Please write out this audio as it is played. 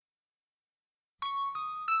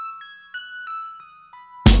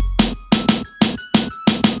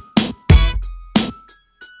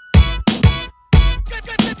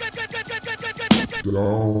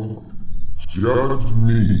Don't judge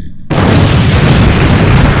me.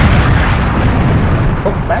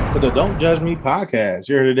 Welcome back to the Don't Judge Me podcast.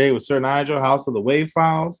 You're here today with Sir Nigel, House of the Wave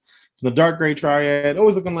Files, from the Dark Gray Triad.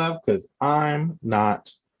 Always looking left because I'm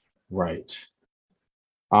not right.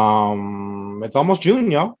 It's almost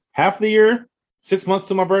June, y'all. Half the year, 6 months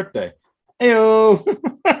to my birthday. Heyo.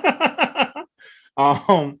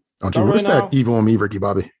 Don't you wish that evil on me, Ricky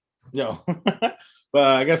Bobby? Yo. But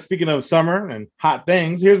I guess speaking of summer and hot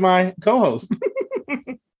things, here's my co-host.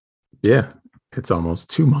 Yeah, it's almost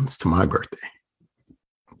 2 months to my birthday.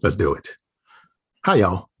 Let's do it. Hi,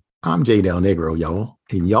 y'all. I'm J Del Negro, y'all,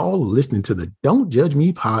 and y'all listening to the Don't Judge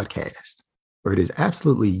Me podcast, where it is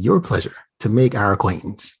absolutely your pleasure to make our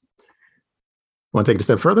acquaintance. Want to take it a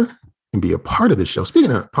step further and be a part of the show?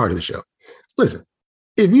 Speaking of part of the show, listen,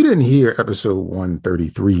 if you didn't hear episode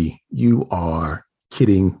 133, you are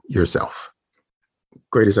kidding yourself.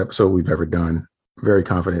 Greatest episode we've ever done. Very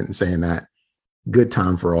confident in saying that. Good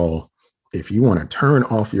time for all. If you want to turn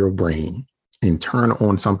off your brain and turn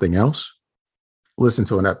on something else, listen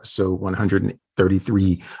to an episode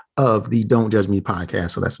 133 of the Don't Judge Me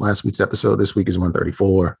podcast. So that's last week's episode. This week is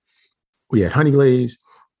 134. We had Honey Glaze,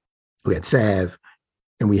 we had Sav,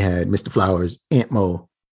 and we had Mr. Flowers, Aunt Mo,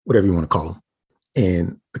 whatever you want to call him.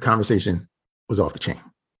 And the conversation was off the chain.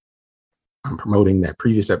 I'm promoting that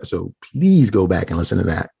previous episode. Please go back and listen to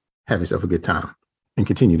that. Have yourself a good time and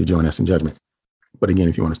continue to join us in judgment. But again,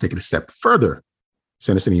 if you want to take it a step further,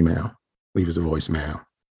 send us an email, leave us a voicemail,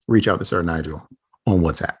 reach out to Sir Nigel on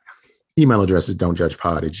WhatsApp. Email address is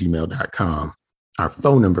don'tjudgepod@gmail.com. Our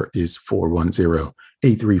phone number is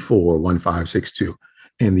 410-834-1562.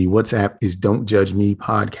 And the WhatsApp is Don't Judge Me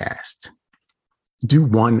Podcast. Do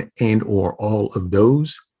one and or all of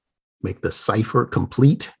those. Make the cipher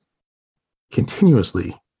complete.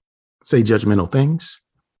 Continuously say judgmental things.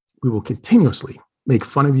 We will continuously make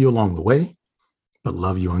fun of you along the way, but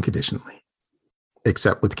love you unconditionally,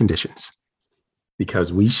 except with conditions,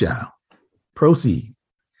 because we shall proceed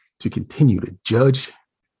to continue to judge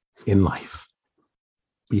in life.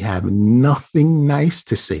 We have nothing nice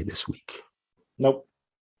to say this week. Nope.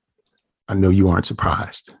 I know you aren't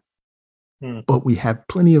surprised, but we have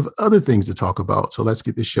plenty of other things to talk about. So let's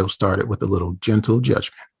get this show started with a little gentle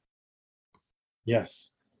judgment.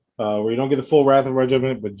 Yes. Where you don't get the full wrath of our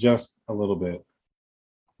judgment, but just a little bit.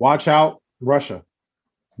 Watch out, Russia.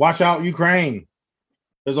 Watch out, Ukraine.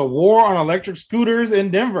 There's a war on electric scooters in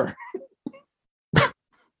Denver.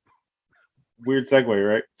 Weird segue,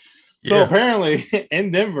 right? Yeah. So apparently in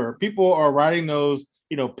Denver, people are riding those,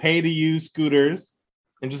 pay to use scooters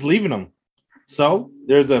and just leaving them. So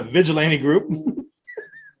there's a vigilante group,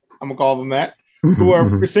 I'm gonna call them that, who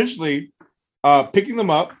are essentially picking them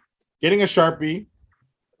up, getting a Sharpie,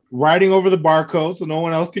 writing over the barcode so no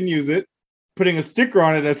one else can use it, putting a sticker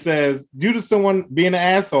on it that says, due to someone being an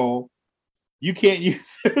asshole, you can't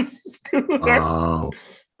use this scooter. Wow.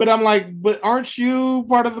 But I'm like, but aren't you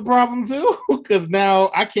part of the problem too? Because now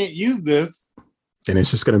I can't use this. And it's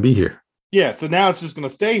just going to be here. Yeah, so now it's just going to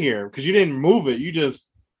stay here because you didn't move it. You just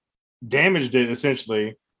damaged it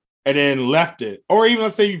essentially and then left it. Or even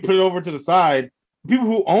let's say you put it over to the side. People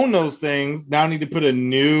who own those things now need to put a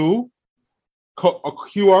new a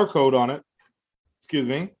QR code on it. Excuse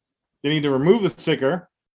me. They need to remove the sticker.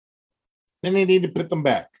 Then they need to put them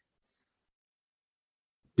back.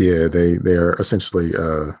 Yeah, they're essentially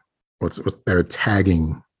they're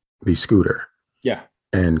tagging the scooter. Yeah.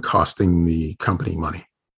 And costing the company money.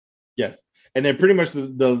 Yes. And then pretty much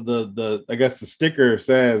the I guess the sticker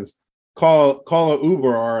says call an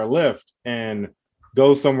Uber or a Lyft and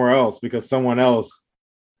go somewhere else because someone else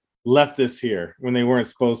left this here when they weren't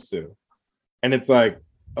supposed to. And it's like,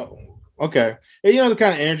 oh, okay. And the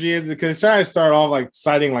kind of energy is because it's trying to start off like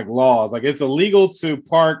citing like laws. Like it's illegal to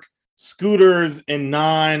park scooters in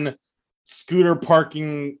non-scooter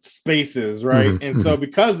parking spaces, right? Mm-hmm. And so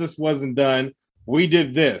because this wasn't done, we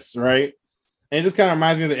did this, right? And it just kind of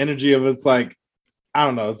reminds me of the energy of it's like, I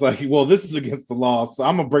don't know. It's like, well, this is against the law, so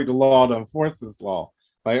I'm going to break the law to enforce this law.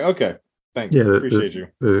 Like, okay. Thank you. Appreciate you.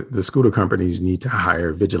 The scooter companies need to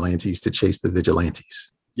hire vigilantes to chase the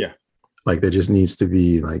vigilantes. Yeah. Like there just needs to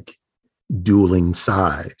be like dueling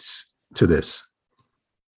sides to this.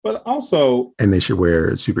 But also... And they should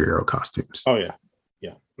wear superhero costumes. Oh, yeah.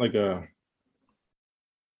 Yeah. Like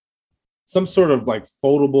some sort of like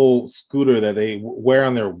foldable scooter that they wear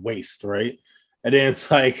on their waist, right? And then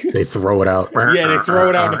it's like... They throw it out. Yeah, they throw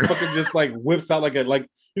it out and it fucking just like whips out like those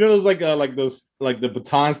the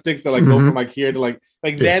baton sticks that like go from like here to like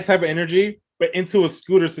that type of energy, but into a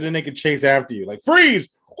scooter so then they can chase after you. Like freeze!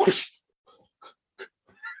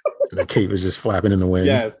 The cape is just flapping in the wind.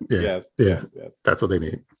 Yes, Yeah. yes, Yeah. yes, yes. That's what they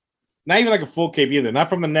need. Not even like a full cape either. Not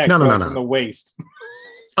from the neck, No, but no. from the waist.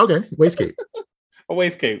 Okay, waist cape. A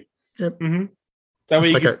waist cape. Yep. Mm-hmm. That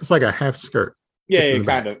way It's like a half skirt. yeah, in the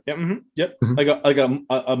kind back. of. Yep. Mm-hmm. Yep. Mhm. Like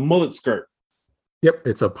a mullet skirt. Yep,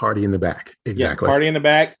 it's a party in the back. Exactly. Yeah, party in the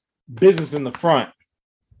back, business in the front.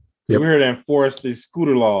 So Yep. we're here to enforce these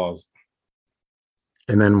scooter laws.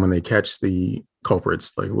 And then when they catch the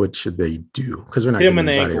culprits, like what should they do? Because we're not Hit him getting in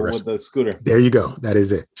the anybody ankle arrested. with the scooter. There you go. That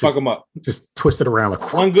is it. Fuck him up. Just twist it around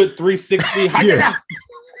like One good 360. Yeah.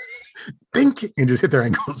 think and just hit their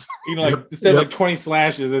ankles. You know, like instead of like 20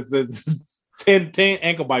 slashes, it's 10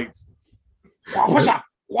 ankle bites.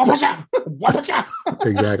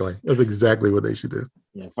 Exactly. That's exactly what they should do.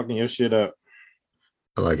 Yeah, fucking your shit up.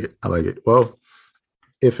 I like it. I like it. Well,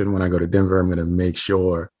 if and when I go to Denver, I'm going to make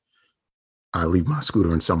sure I leave my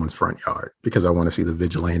scooter in someone's front yard because I want to see the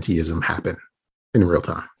vigilanteism happen in real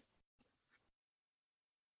time.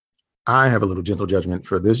 I have a little gentle judgment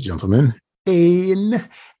for this gentleman. An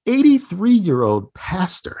 83-year-old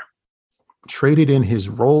pastor traded in his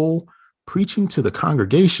role preaching to the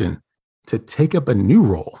congregation to take up a new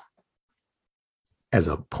role as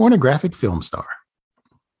a pornographic film star.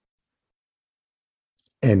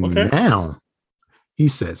 And now he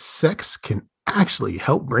says sex can actually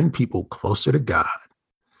help bring people closer to God.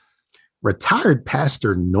 Retired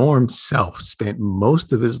pastor Norm Self spent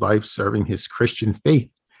most of his life serving his Christian faith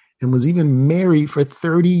and was even married for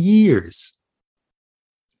 30 years,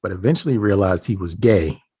 but eventually realized he was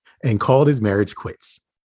gay and called his marriage quits.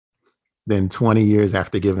 Then 20 years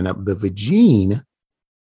after giving up the vagine,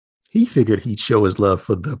 he figured he'd show his love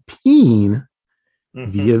for the peen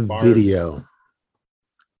via video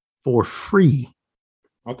for free.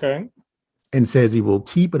 Okay. And says he will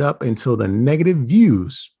keep it up until the negative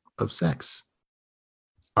views of sex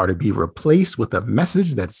are to be replaced with a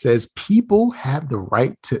message that says people have the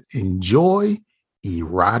right to enjoy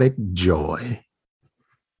erotic joy.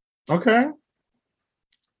 Okay.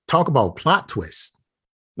 Talk about plot twist.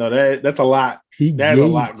 No, that's a lot. He There's gave a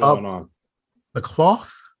lot going up on. the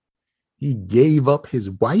cloth. He gave up his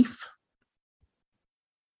wife.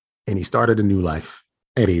 And he started a new life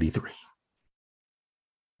at 83.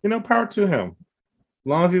 You know, power to him. As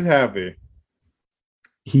long as he's happy.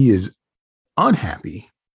 He is unhappy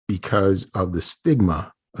because of the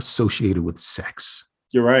stigma associated with sex.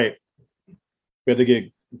 You're right. Better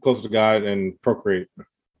get closer to God and procreate.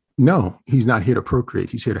 No, he's not here to procreate.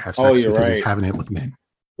 He's here to have sex because he's having it with men.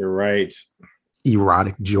 You're right.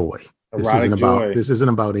 Erotic joy. This isn't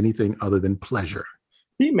about anything other than pleasure.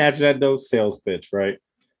 Can you imagine that though? Sales pitch, right?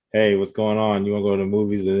 Hey, what's going on? You want to go to the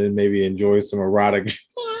movies and then maybe enjoy some erotic joy?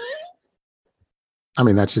 I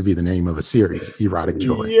mean, that should be the name of a series, Erotic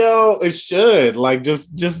Joy. Yo, it should. Like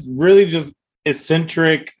just really just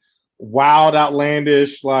eccentric, wild,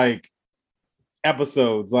 outlandish, like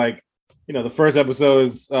episodes. Like, you know, the first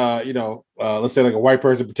episode is let's say like a white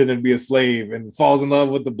person pretending to be a slave and falls in love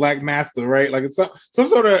with the black master, right? Like it's some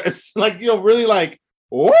sort of, it's like, you know, really like,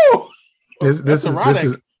 whoa. This is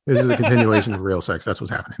a continuation of real sex. That's what's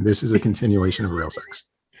happening. This is a continuation of real sex.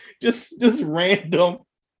 Just random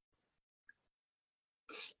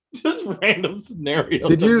scenarios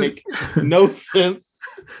that make no sense.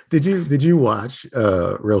 Did you watch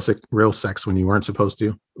real sex when you weren't supposed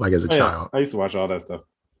to, like as a child? I used to watch all that stuff.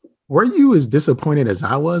 Were you as disappointed as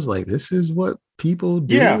I was? Like, this is what people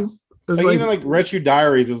do? Yeah. Like even like Red Shoe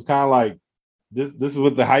Diaries, it was kind of like this is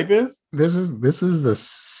what the hype is. This is the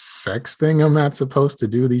sex thing I'm not supposed to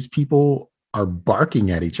do. These people are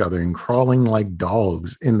barking at each other and crawling like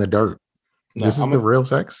dogs in the dirt. No, this is the real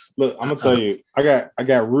sex. Look, I'm gonna tell you, I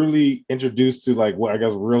got really introduced to like what I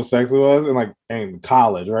guess real sex was in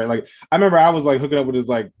college, right? Like I remember I was like hooking up with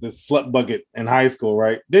this slut bucket in high school,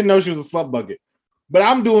 right? Didn't know she was a slut bucket, but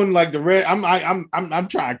I'm doing like the red. I'm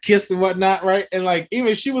trying to kiss and whatnot, right? And like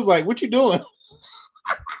even she was like, "What you doing?"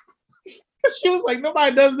 She was like,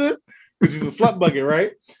 "Nobody does this," which is a slut bucket,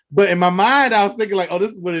 right? But in my mind, I was thinking like, "Oh,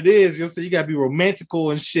 this is what it is." You know, so you gotta be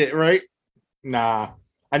romantical and shit, right? Nah,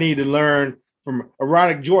 I need to learn from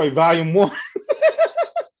Erotic Joy Volume 1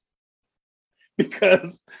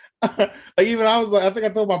 because even I was like, I think I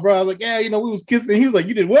told my brother, I was like, yeah, you know, we was kissing. He was like,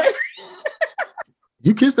 you did what?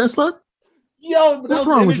 You kissed that slut? Yo, but what's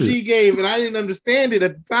wrong with you? He gave, and I didn't understand it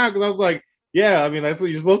at the time because I was like, yeah, I mean, that's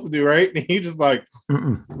what you're supposed to do, right? And he just like,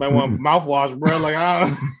 you might want mouthwash, bro.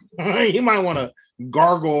 Like, you might want to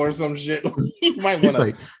gargle or some shit. You might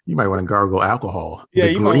want to gargle alcohol. Yeah,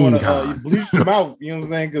 you might want to bleach your mouth. You know what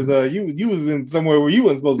I'm saying? Because you was in somewhere where you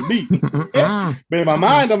wasn't supposed to be. But in my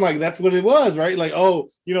mind, I'm like, that's what it was, right? Like, oh,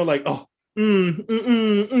 you know, like, oh,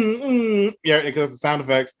 yeah, because the sound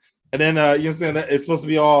effects. And then you know what I'm saying, that it's supposed to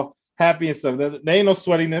be all happy and stuff. There ain't no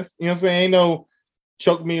sweatiness, you know what I'm saying? Ain't no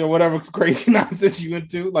choke me or whatever crazy nonsense you went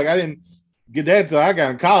to. Like I didn't get that until I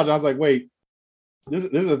got in college. I was like, wait, this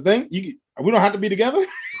is a thing? We don't have to be together?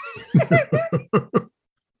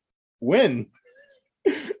 When?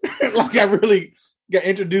 Like I really got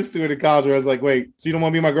introduced to it in college where I was like, wait, so you don't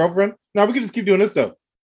want to be my girlfriend? No, we can just keep doing this stuff.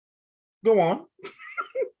 Go on.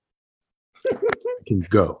 Can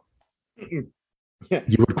go. Yeah.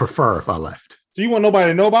 You would prefer if I left. So you want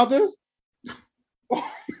nobody to know about this?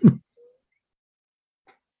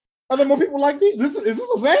 Are there more people like me? Is this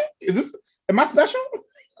a thing? Am I special?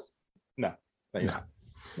 No.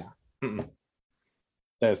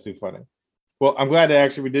 That's too funny. Well, I'm glad that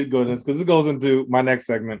actually we did go to this because it goes into my next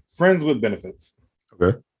segment, friends with benefits.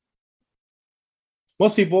 Okay.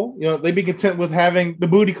 Most people, they be content with having the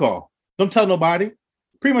booty call. Don't tell nobody.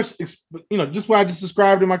 Pretty much, just what I just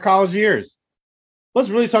described in my college years. Let's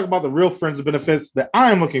really talk about the real friends with benefits that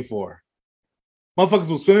I am looking for.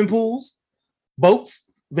 Motherfuckers with swimming pools, boats,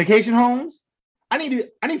 vacation homes. I need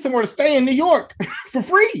somewhere to stay in New York for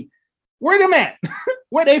free. Where them at?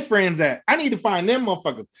 Where they friends at? I need to find them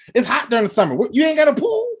motherfuckers. It's hot during the summer. You ain't got a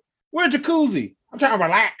pool? Where a jacuzzi? I'm trying to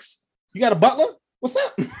relax. You got a butler? What's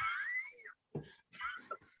up?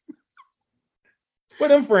 Where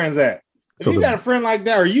them friends at? If you got a friend like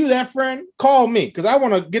that, or you that friend, call me because I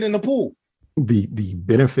want to get in the pool. The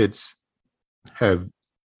benefits have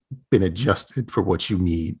been adjusted for what you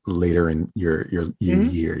need later in your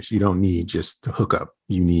years. You don't need just to hook up.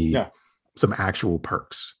 You need some actual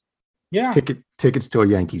perks. Yeah. Tickets to a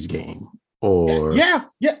Yankees game. Or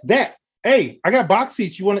that. Hey, I got box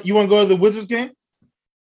seats. You want to go to the Wizards game?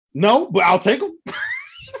 No, but I'll take them.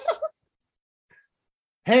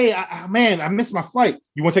 Hey, I missed my flight.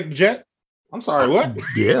 You want to take the jet? I'm sorry, what?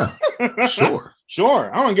 Yeah, sure.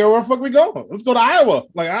 Sure. I don't care where the fuck we go. Let's go to Iowa.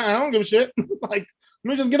 Like, I don't give a shit. Like,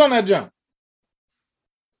 let me just get on that jump.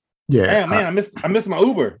 Yeah. Hey, man, I missed my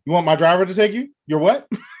Uber. You want my driver to take you? You're what?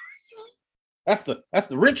 That's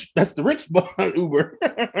the rich Uber.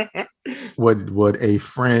 Would a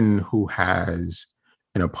friend who has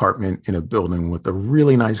an apartment in a building with a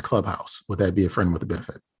really nice clubhouse, would that be a friend with a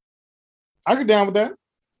benefit? I get down with that.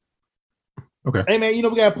 Okay. Hey man, we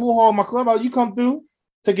got a pool hall in my clubhouse. You come through,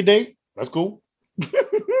 take a date. That's cool.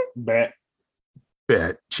 Bad.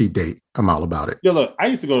 Cheap date. I'm all about it. Yeah, look, I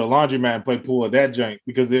used to go to the laundromat and play pool at that joint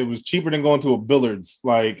because it was cheaper than going to a Billards.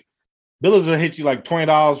 Like Billards will hit you like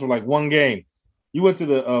 $20 for like one game. You went to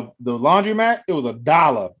the laundromat, it was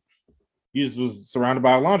 $1. You just was surrounded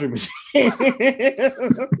by a laundry machine.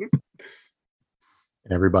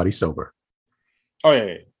 And everybody's sober. Oh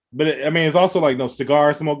yeah. But it's also like no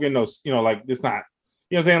cigar smoking, no, like it's not,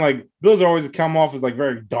 you know what I'm saying? Like bills are always come off as like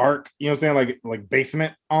very dark, you know what I'm saying? Like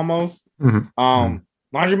basement almost. Mm-hmm.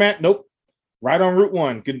 Laundromat, nope. Right on Route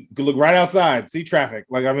 1. Could look right outside, see traffic.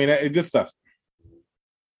 Like, good stuff.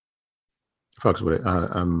 Fucks with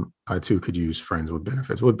it. I too could use friends with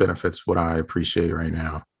benefits. What benefits would I appreciate right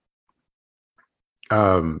now?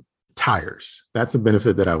 Tires. That's a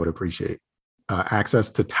benefit that I would appreciate. Access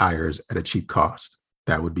to tires at a cheap cost.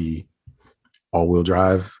 That would be all-wheel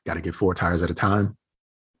drive. Got to get 4 tires at a time.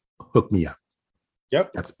 Hook me up.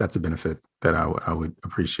 Yep. That's a benefit that I would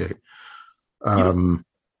appreciate.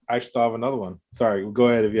 I still have another one. Sorry, go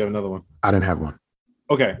ahead if you have another one. I didn't have one.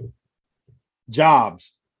 Okay.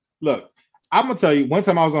 Jobs. Look, I'm gonna tell you. One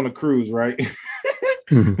time I was on a cruise, right?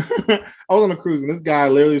 Mm-hmm. I was on a cruise, and this guy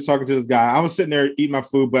literally was talking to this guy. I was sitting there eating my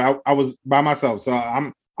food, but I was by myself, so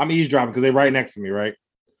I'm eavesdropping because they're right next to me, right?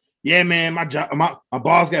 Yeah, man, my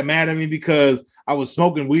boss got mad at me because I was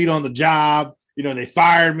smoking weed on the job. They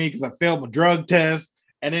fired me because I failed my drug test.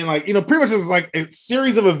 And then pretty much it's like a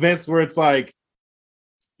series of events where it's like,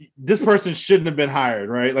 this person shouldn't have been hired,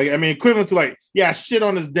 right? Like, equivalent to like, yeah, shit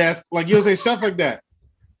on his desk. Like, say stuff like that.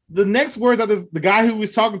 The next words that the guy who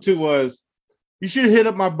was talking to was, you should hit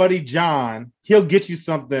up my buddy John. He'll get you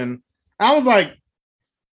something. I was like,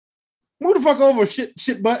 move the fuck over,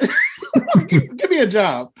 shit butt. Give me a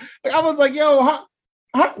job. Like, I was like, yo,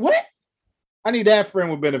 what? I need that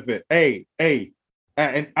friend with benefit. Hey,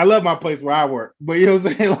 and I love my place where I work, but you know what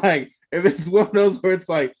I'm saying? Like, if it's one of those where it's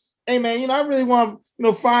like, hey man, I really want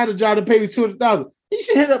to find a job to pay me $200,000. You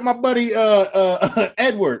should hit up my buddy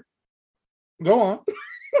Edward. Go on.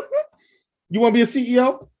 You want to be a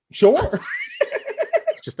CEO? Sure.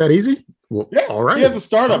 It's just that easy. Well, yeah. All right. He has a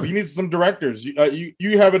startup. He needs some directors.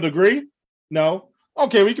 You have a degree? No.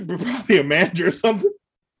 Okay, we could be probably a manager or something.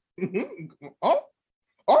 Oh,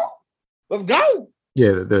 let's go.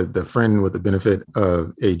 Yeah, the friend with the benefit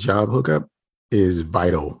of a job hookup is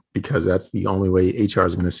vital because that's the only way HR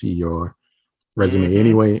is going to see your resume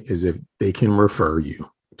anyway is if they can refer you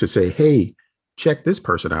to say, hey, check this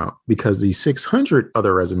person out, because the 600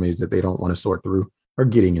 other resumes that they don't want to sort through are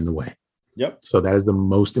getting in the way. Yep. So that is the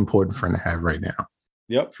most important friend to have right now.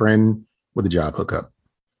 Yep. Friend with a job hookup.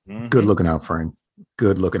 Good looking out, friend.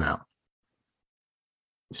 Good looking out.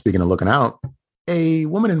 Speaking of looking out, a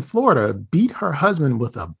woman in Florida beat her husband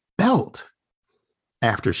with a belt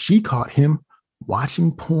after she caught him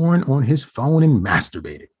watching porn on his phone and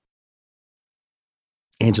masturbating.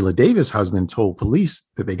 Angela Davis' husband told police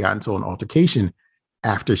that they got into an altercation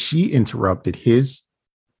after she interrupted his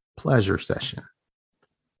pleasure session.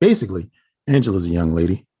 Basically, Angela's a young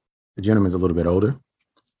lady. The gentleman's a little bit older.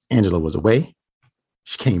 Angela was away.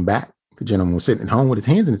 She came back. The gentleman was sitting at home with his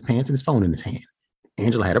hands in his pants and his phone in his hand.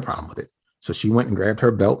 Angela had a problem with it. So she went and grabbed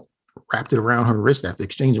her belt, wrapped it around her wrist after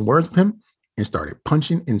exchanging words with him, and started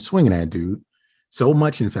punching and swinging at dude. So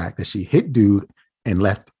much, in fact, that she hit dude and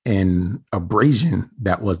left an abrasion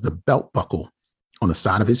that was the belt buckle on the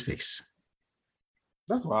side of his face.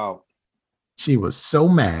 That's wild. She was so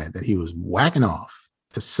mad that he was whacking off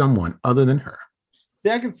to someone other than her. See,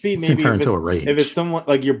 I can see maybe if it's someone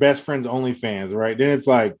like your best friend's OnlyFans, right? Then it's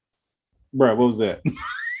like, bro, what was that?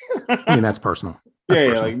 I mean, that's personal. That's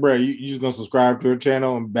personal. Like, bro, you just gonna subscribe to her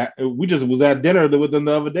channel and back? We just was at dinner with them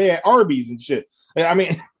the other day at Arby's and shit. I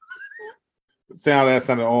mean, that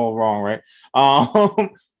sounded all wrong, right?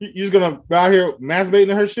 You're just gonna go out here masturbating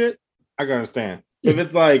to her shit? I can understand. If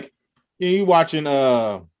it's like you watching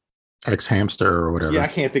X Hamster or whatever. Yeah, I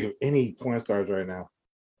can't think of any porn stars right now.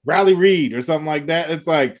 Riley Reid or something like that. It's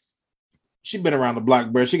like she's been around the block,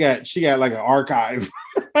 bro. She got like an archive.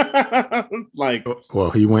 Like, well,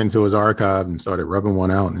 he went into his archive and started rubbing one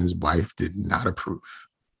out, and his wife did not approve.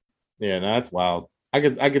 Yeah, no, that's wild. I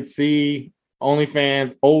could see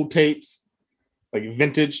OnlyFans, old tapes, like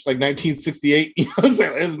vintage, like 1968. You know what I'm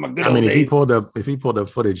saying? This is my good old days. If he pulled up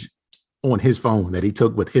footage on his phone that he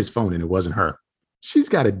took with his phone and it wasn't her, she's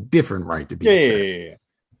got a different right to be upset. Yeah.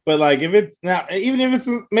 But like, if it's now, even if it's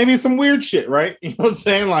maybe some weird shit, right? You know what I'm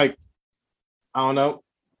saying? Like, I don't know,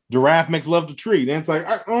 giraffe makes love to tree. Then it's like,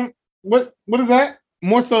 what is that?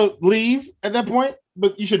 More so leave at that point,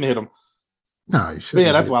 but you shouldn't hit them. No, you shouldn't.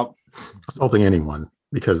 Yeah, that's wild. Assaulting anyone,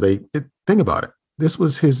 because think about it. This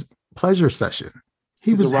was his pleasure session.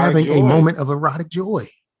 He was having a moment of erotic joy.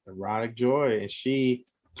 Erotic joy, and she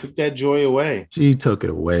took that joy away. She took it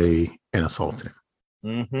away and assaulted him.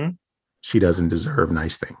 Mm-hmm. She doesn't deserve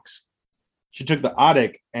nice things. She took the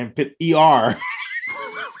ODIC and put ER.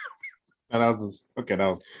 And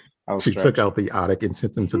she took out the ODIC and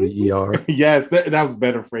sent him to the ER. Yes, that was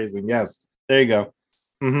better phrasing. Yes, there you go.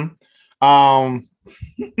 Mm-hmm.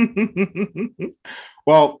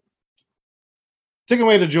 Well, taking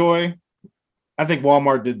away the joy, I think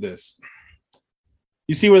Walmart did this.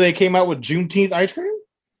 You see where they came out with Juneteenth ice cream?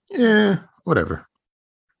 Yeah, whatever.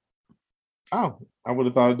 Oh, I would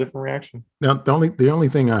have thought a different reaction. Now, the only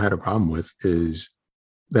thing I had a problem with is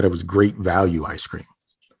that it was great value ice cream.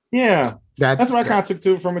 Yeah, that's what I kind of took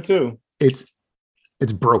to it from it too. It's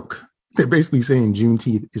broke. They're basically saying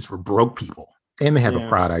Juneteenth is for broke people, and they have a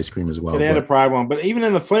Pride ice cream as well. Yeah, they had a Pride one, but even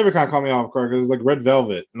in the flavor kind of caught me off guard because it's like red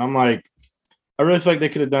velvet, and I'm like, I really feel like they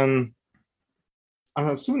could have done. I'm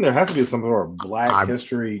assuming there has to be some sort of Black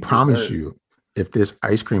history. I promise you, if this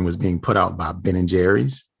ice cream was being put out by Ben and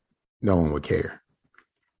Jerry's, no one would care.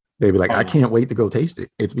 They'd be like, I can't wait to go taste it.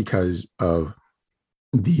 It's because of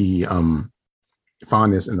the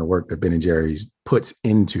fondness and the work that Ben and Jerry's puts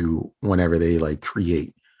into whenever they like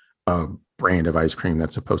create a brand of ice cream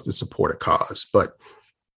that's supposed to support a cause. But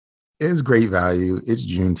it's great value. It's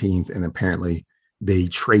Juneteenth, and apparently they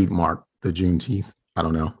trademarked the Juneteenth. I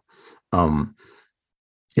don't know.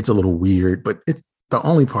 It's a little weird, but it's the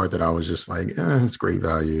only part that I was just like, it's great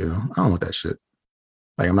value. I don't want that shit.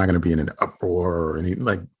 Like, I'm not going to be in an uproar or anything.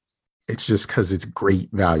 Like, it's just because it's great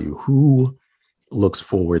value. Who looks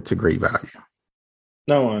forward to great value?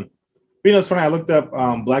 No one. You know, it's funny. I looked up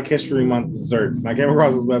Black History Month desserts, and I came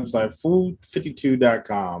across this website,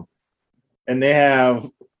 food52.com, and they have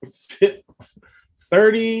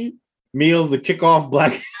 30 meals to kick off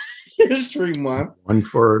Black History Month.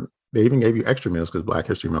 They even gave you extra meals because Black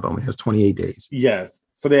History Month only has 28 days. Yes.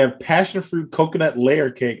 So they have passion fruit coconut layer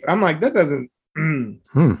cake. I'm like, that doesn't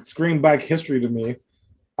scream Black history to me.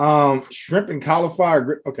 Shrimp and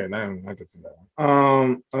cauliflower. Okay, now I can see that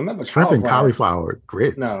one. Another shrimp and cauliflower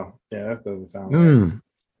grits. No, yeah, that doesn't sound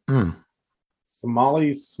right.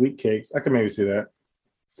 Somali sweet cakes. I can maybe see that.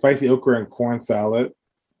 Spicy okra and corn salad.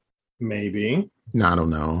 Maybe. No, I don't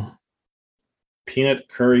know. Peanut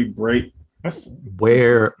curry break. Where's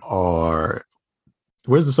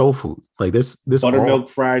the soul food? Like this buttermilk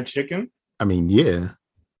fried chicken. I mean, yeah,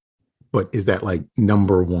 but is that like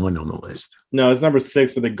number one on the list? No, it's number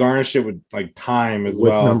 6, but they garnish it with like thyme as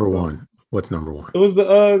What's well. number one? What's number one? It was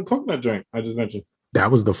the coconut drink I just mentioned. That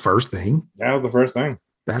was the first thing. That was the first thing.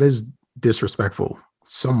 That is disrespectful.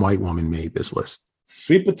 Some white woman made this list.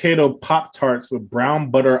 Sweet potato Pop Tarts with brown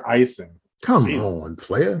butter icing. Come Jesus. on,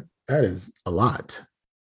 player. That is a lot.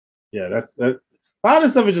 Yeah, that's that. A lot of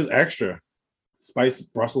this stuff is just extra. Spice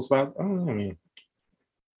Brussels sprouts. I don't know. I mean,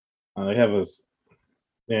 they have us.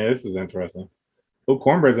 Yeah, this is interesting. Oh,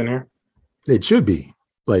 cornbread's in here. It should be.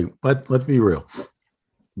 Like, let's be real.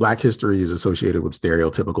 Black history is associated with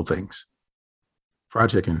stereotypical things. Fried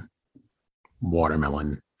chicken,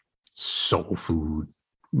 watermelon, soul food,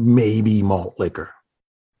 maybe malt liquor.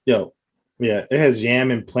 Yo, yeah, it has yam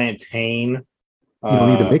and plantain. You don't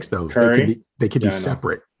need to mix those. Curry. They could be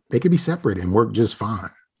separate. They could be separate and work just fine.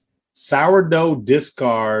 Sourdough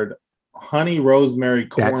discard, honey rosemary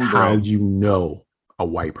cornbread. That's how you know a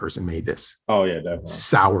white person made this. Oh yeah, definitely.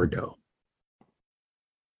 Sourdough.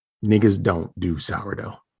 Niggas don't do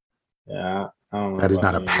sourdough. Yeah, I don't know. That is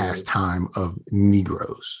not a pastime of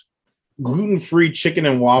Negroes. Gluten-free chicken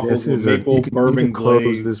and waffles with maple bourbon close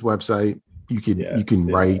glaze. this website. You can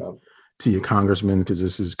write to your congressman because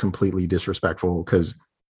this is completely disrespectful. Because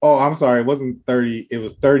I'm sorry, it wasn't 30. It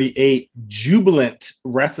was 38 jubilant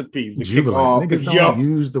recipes. To kick off. Niggas don't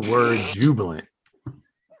use the word jubilant.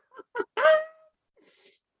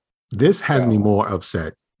 This has me more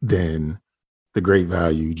upset than the Great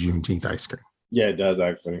Value Juneteenth ice cream. Yeah, it does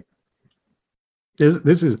actually.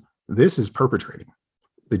 This is perpetrating.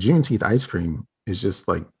 The Juneteenth ice cream is just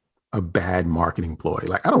like a bad marketing ploy.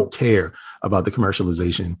 Like, I don't care about the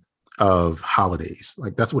commercialization of holidays.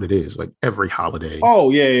 Like, that's what it is. Like, every holiday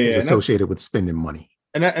is associated with spending money.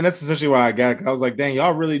 And that's essentially why I got it. I was like, dang,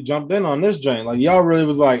 y'all really jumped in on this joint. Like, y'all really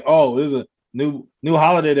was like, oh, this is a new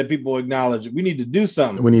holiday that people acknowledge. We need to do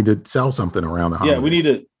something. We need to sell something around the holiday. Yeah, we need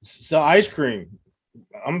to sell ice cream.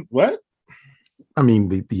 What? I mean,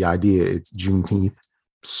 the idea, it's Juneteenth.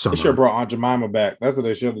 Summer. They should have brought Aunt Jemima back. That's what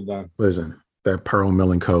they should have done. Listen, that Pearl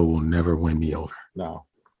Mill and Co. will never win me over. No.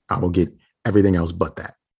 I will get everything else but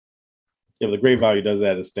that. Yeah, but the Great Value does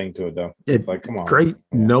add a sting to it, though. It's like, come on. Great.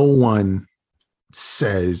 No one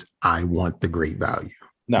says, I want the Great Value.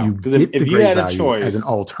 No, because if you had a choice as an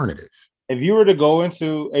alternative. If you were to go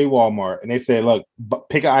into a Walmart and they say, look,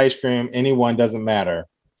 pick an ice cream, anyone, doesn't matter.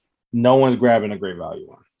 No one's grabbing a Great Value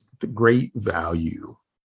one. The Great Value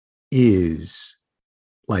is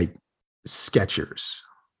like Skechers,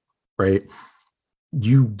 right?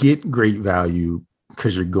 You get Great Value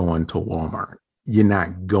because you're going to Walmart. You're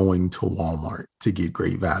not going to Walmart to get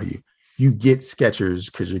Great Value. You get Skechers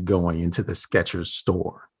because you're going into the Skechers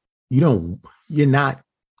store. You're not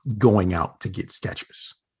going out to get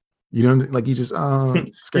Skechers. You don't like you just You're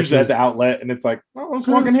just at the outlet and it's like, oh, let's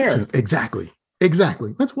walk in here. Exactly.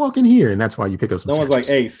 Let's walk in here. And that's why you pick up some. No one's like,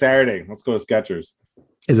 hey, Saturday, let's go to Skechers.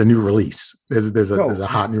 Is a new release. There's a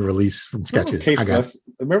hot new release from Skechers.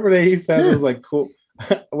 Remember he said it was like cool.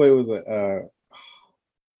 Wait, was it?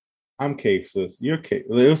 I'm K-Swiss. You're K. It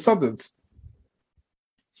was something.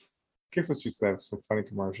 K-Swiss used to have some funny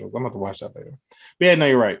commercials. I'm about to watch that later. But yeah, no,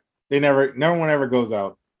 you're right. No one ever goes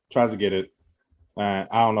out, tries to get it. I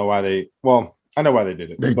don't know why they. Well, I know why they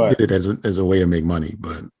did it. They did it as a way to make money,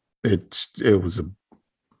 but it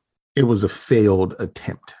was a failed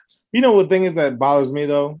attempt. You know what thing is that bothers me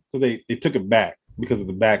though? Because they took it back because of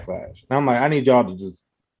the backlash. And I'm like, I need y'all to just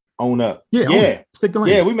own up. Yeah. Stick the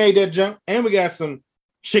land. Yeah, we made that jump and we got some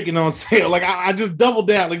chicken on sale. Like I just doubled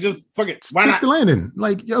down. Like just fuck it. Why not? Stick the landing.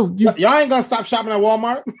 Like, yo, y'all ain't gonna stop shopping at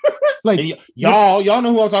Walmart. Like y'all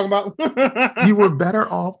know who I'm talking about. You were better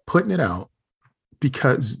off putting it out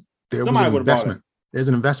because there was an investment. There's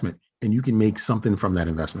an investment, and you can make something from that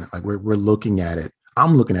investment. Like we're looking at it.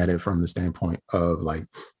 I'm looking at it from the standpoint of like,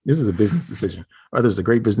 this is a business decision, whether it's a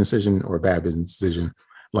great business decision or a bad business decision.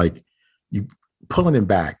 Like you pulling it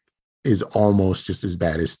back is almost just as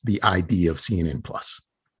bad as the idea of CNN Plus.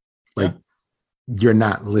 Like you're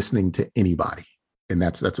not listening to anybody. And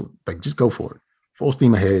that's like, just go for it. Full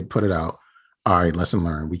steam ahead, put it out. All right, lesson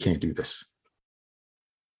learned. We can't do this.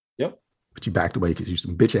 Yep. But you backed away because you're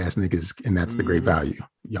some bitch ass niggas, and that's the Great Value.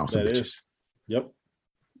 Y'all some bitches. Yep.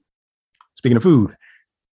 Speaking of food,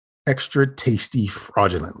 extra tasty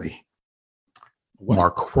fraudulently.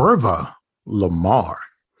 Marquerva Lamar,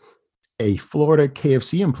 a Florida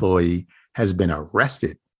KFC employee, has been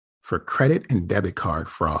arrested for credit and debit card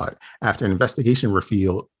fraud after an investigation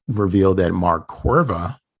revealed that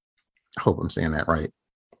Marquerva, I hope I'm saying that right.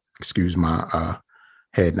 Excuse my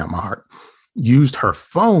head, not my heart. used her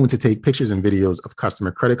phone to take pictures and videos of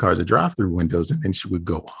customer credit cards or drive-through windows, and then she would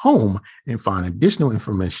go home and find additional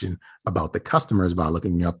information about the customers by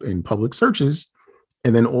looking up in public searches,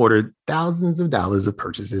 and then ordered thousands of dollars of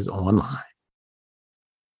purchases online.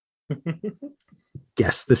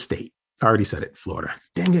 Guess the state. I already said it, Florida.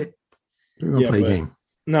 Dang it. We're going to play a game.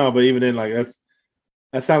 No, but even then, like,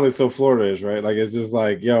 that sounds like so Florida-ish, right? Like, it's just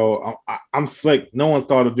like, yo, I'm slick. No one's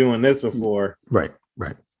thought of doing this before. Right.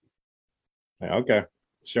 Like, okay,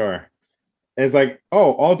 sure. And it's like,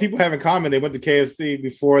 oh, all people have in common, they went to KFC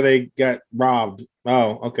before they got robbed.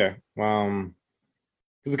 Oh, okay. Because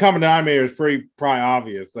the common denominator is probably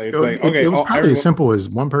obvious. Like, it's like, okay, it was probably as simple as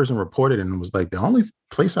one person reported and was like, the only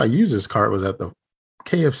place I used this card was at the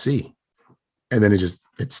KFC. And then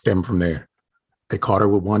it stemmed from there. They caught her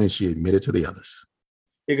with one and she admitted to the others.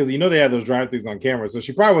 Yeah, because they had those drive-throughs on camera. So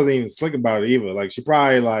she probably wasn't even slick about it either. Like, she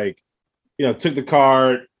probably, like, took the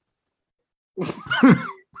card.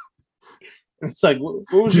 It's like, what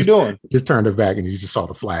was you doing? Just turned her back and you just saw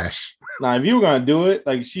the flash. Now, if you were gonna do it,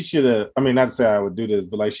 like, she should have. I mean, not to say I would do this,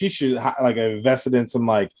 but like, she should like invested in some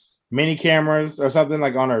like mini cameras or something,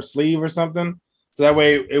 like on her sleeve or something, so that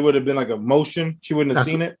way it would have been like a motion. She wouldn't have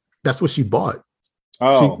seen it. That's what she bought.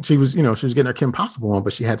 Oh, she was, she was getting her Kim Possible on,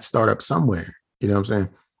 but she had to start up somewhere. You know what I'm saying?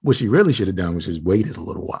 What she really should have done was just waited a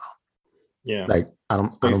little while. Yeah. Like, I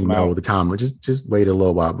don't know the time. Just wait a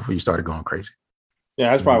little while before you started going crazy. Yeah,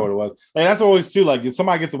 that's probably what it was. And that's always too, like, if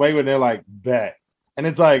somebody gets away with it, they're like, bet. And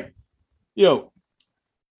it's like,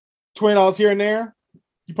 $20 here and there,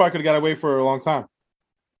 you probably could have got away for a long time.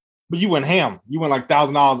 But you went ham. You went like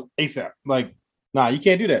 $1,000 ASAP. Like, nah, you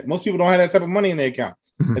can't do that. Most people don't have that type of money in their account.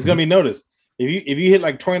 Mm-hmm. It's gonna be noticed. If you hit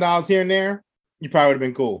like $20 here and there, you probably would have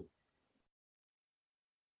been cool.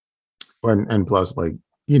 And plus, like,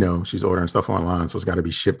 she's ordering stuff online, so it's got to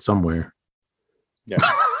be shipped somewhere. Yeah.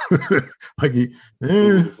 Like,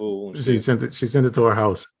 she sent it to her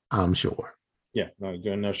house, I'm sure. Yeah,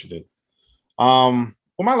 no, she did. Well,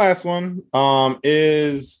 my last one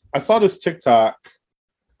is I saw this TikTok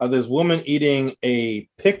of this woman eating a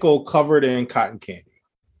pickle covered in cotton candy.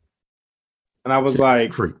 And I was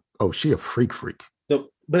like, freak. Oh, she a freak.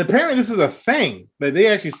 But apparently this is a thing that they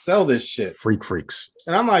actually sell this shit. Freaks.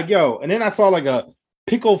 And I'm like, yo, and then I saw like a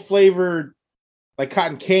pickle flavored like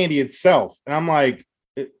cotton candy itself. And I'm like,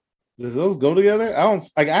 does those go together?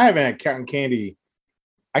 I haven't had cotton candy.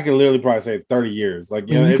 I could literally probably say 30 years. Like,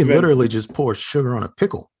 you can literally just pour sugar on a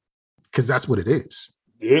pickle because that's what it is.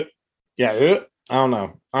 Yeah. I don't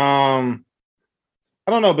know. I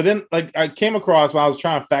don't know. But then, like, I came across while I was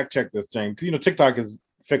trying to fact check this thing. TikTok is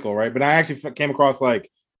fickle, right? But I actually came across like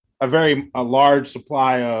a large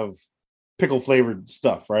supply of pickle flavored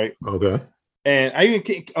stuff, right? Okay. And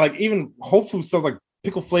I even Whole Foods sells like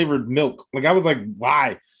pickle flavored milk. Like, I was like,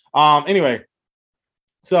 why? Anyway,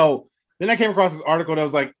 so then I came across this article that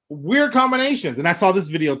was like weird combinations, and I saw this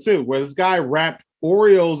video too, where this guy wrapped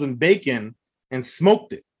Oreos in bacon and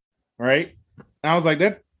smoked it, right? And I was like,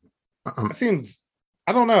 that seems,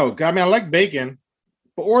 I don't know. I mean, I like bacon,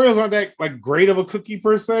 but Oreos aren't that like great of a cookie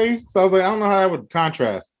per se. So I was like, I don't know how that would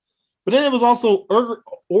contrast. But then it was also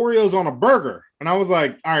Oreos on a burger, and I was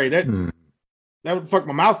like, all right, that would fuck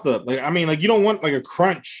my mouth up. Like, I mean, like, you don't want like a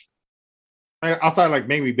crunch outside, like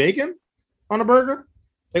maybe bacon on a burger.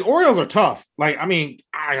 Like, Oreos are tough. Like, I mean,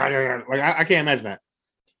 I can't imagine that.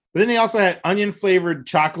 But then they also had onion flavored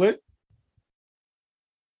chocolate,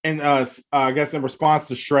 and I guess in response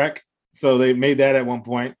to Shrek, so they made that at one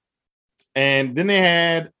point. And then they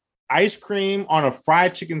had ice cream on a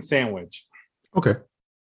fried chicken sandwich. Okay.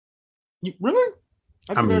 Really?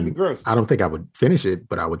 I think that'd be gross. I don't think I would finish it,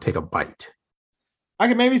 but I would take a bite. I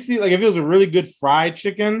could maybe see, like, if it was a really good fried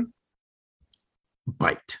chicken.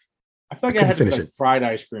 Bite. I feel like I had to like fried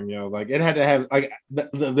ice cream, yo. Like, it had to have like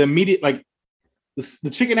the immediate, like the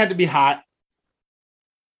chicken had to be hot.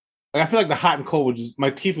 Like, I feel like the hot and cold would my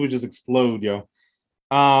teeth would just explode, yo.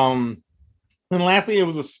 And lastly, it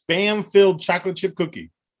was a spam-filled chocolate chip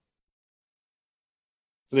cookie.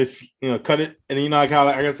 So they, cut it, and like how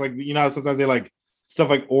I guess like how sometimes they like stuff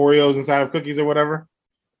like Oreos inside of cookies or whatever.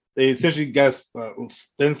 They essentially guess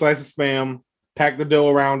thin slice of spam, packed the dough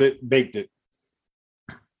around it, baked it.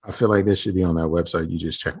 I feel like this should be on that website you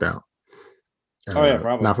just checked out.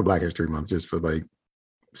 Probably not for Black History Month, just for like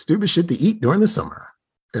stupid shit to eat during the summer,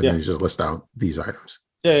 and then just list out these items.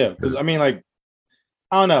 Yeah. I mean, like,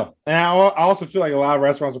 I don't know, and I also feel like a lot of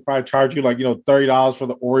restaurants will probably charge you like $30 for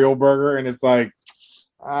the Oreo burger, and it's like,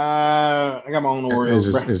 I got my own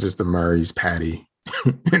Oreos. It's just the Murray's patty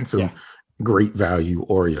and some great value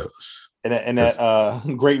Oreos, and that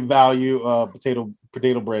great value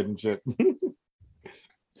potato bread and shit.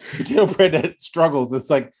 potato bread that struggles. It's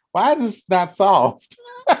like, why is this not soft?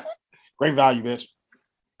 Great value, bitch.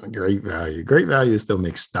 Great value. Great value still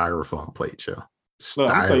makes styrofoam plates, yo.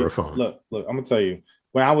 Styrofoam. Look, I'm gonna tell you.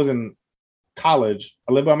 When I was in college,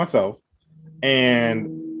 I lived by myself,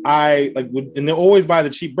 and I and they always buy the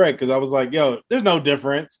cheap bread because I was like, yo, there's no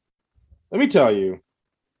difference. Let me tell you,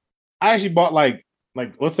 I actually bought like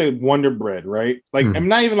let's say Wonder Bread, right? Like I'm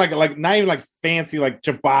not even like fancy like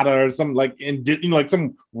ciabatta or something like like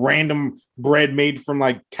some random bread made from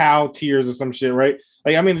like cow tears or some shit, right?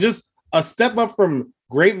 Like I mean, just a step up from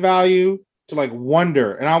Great Value to like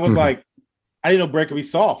Wonder, and I was like, I didn't know bread could be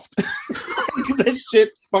soft. That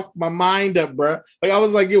shit fucked my mind up, bro. Like I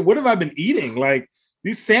was like, yo, what have I been eating? Like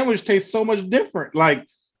these sandwiches taste so much different. Like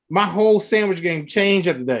my whole sandwich game changed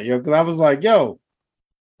after that, yo, because I was like, yo,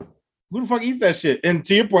 who the fuck eats that shit? And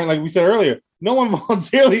to your point, like we said earlier, no one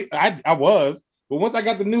voluntarily. I was, but once I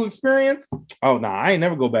got the new experience, oh no, I ain't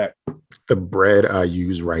never go back. The bread I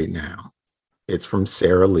use right now, it's from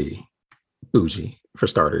Sara Lee, bougie for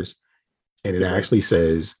starters, and it actually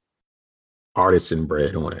says artisan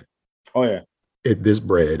bread on it. Oh yeah, this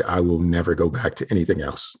bread, I will never go back to anything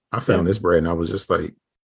else. I found this bread and I was just like,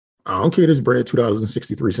 I don't care. This bread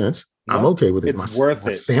 $2.63. No, I'm okay with it. It's worth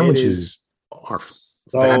it. Sandwiches are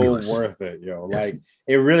so fabulous. Worth it, yo. Yes. Like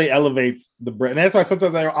it really elevates the bread, and that's why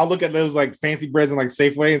sometimes I'll look at those like fancy breads in like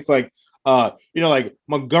Safeway. It's like, like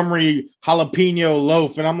Montgomery jalapeno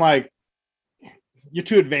loaf, and I'm like, you're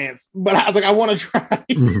too advanced. But I was like, I want to try.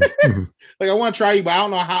 Like I want to try you, but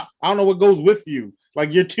I don't know what goes with you.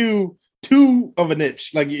 Like you're too of a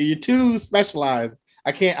niche. Like you're too specialized.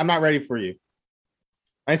 I'm not ready for you.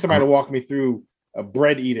 I need somebody to walk me through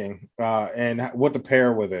bread eating and what to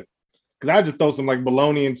pair with it. Because I just throw some like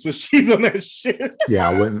bologna and Swiss cheese on that shit. Yeah,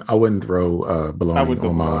 I wouldn't throw bologna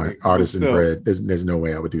on my artisan bread. There's no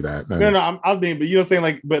way I would do that. I'm being, but you know what I'm saying?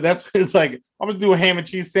 Like, but that's it's like I'm gonna do a ham and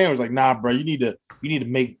cheese sandwich. Like, nah, bro, you need to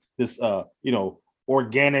make this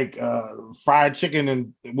organic fried chicken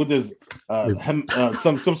and with this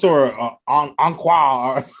some sort of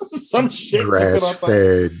anchois or some shit.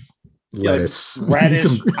 Grass-fed lettuce, like radish,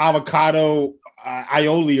 avocado,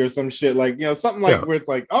 aioli or some shit. Like, something like where it's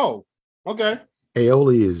like, oh, okay.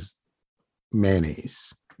 Aioli is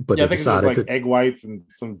mayonnaise, but I think it's like egg whites and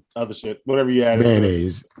some other shit. Whatever you add.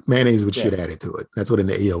 Mayonnaise with shit added to it. That's what an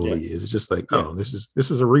aioli is. It's just like, oh, this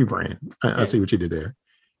is a rebrand. I see what you did there.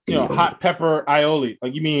 Hot pepper aioli.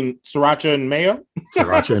 Like you mean sriracha and mayo?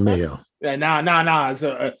 Sriracha and mayo. Yeah, nah. It's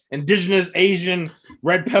a indigenous Asian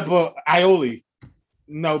red pepper aioli.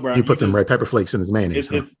 No, bro. You put some red pepper flakes in his mayonnaise.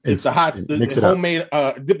 It's a homemade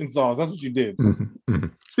dipping sauce. That's what you did. Mm-hmm.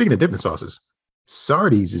 Speaking of dipping sauces,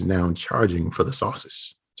 Sardi's is now charging for the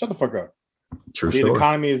sauces. Shut the fuck up. True story. The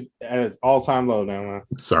economy is at its all-time low now, man.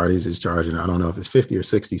 Sardi's is charging. I don't know if it's 50 or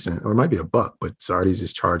 60 cents, or it might be $1, but Sardi's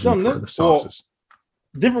is charging for the sauces.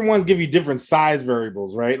 Different ones give you different size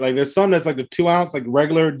variables, right? Like there's some that's like the 2 ounce, like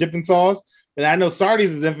regular dipping sauce. And I know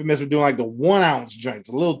Sardi's is infamous for doing like the 1 ounce joints,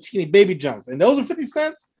 the little teeny baby jumps. And those are 50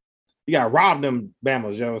 cents. You gotta rob them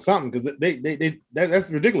Bamas, yo, or something, because that's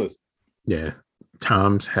ridiculous. Yeah.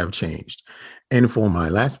 Times have changed. And for my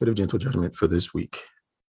last bit of gentle judgment for this week,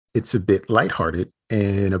 it's a bit lighthearted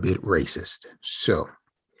and a bit racist. So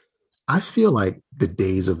I feel like the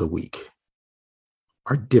days of the week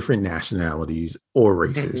are different nationalities or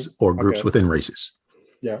races or groups within races.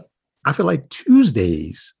 Yeah. I feel like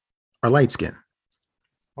Tuesdays are light skin.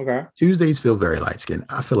 Okay. Tuesdays feel very light skin.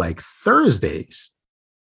 I feel like Thursdays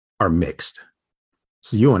are mixed.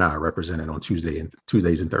 So you and I are represented on Tuesdays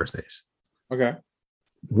and Thursdays. Okay.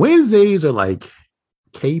 Wednesdays are like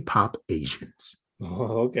K-pop Asians.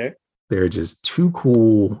 Oh, okay. They're just too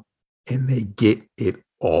cool and they get it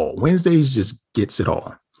all. Wednesdays just gets it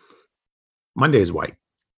all. Monday is white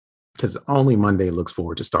because only Monday looks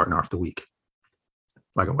forward to starting off the week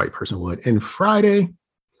like a white person would. And Friday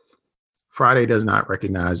does not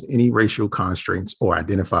recognize any racial constraints or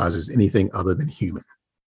identifies as anything other than human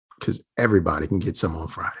because everybody can get some on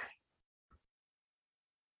Friday.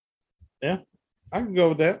 Yeah, I can go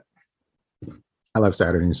with that. I left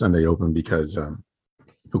Saturday and Sunday open because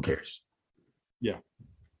who cares? Yeah.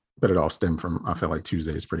 But it all stemmed from, I feel like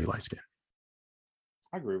Tuesday is pretty light skin.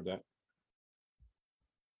 I agree with that.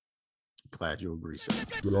 Glad you agree, sir.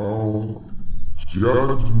 Don't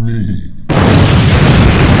judge me.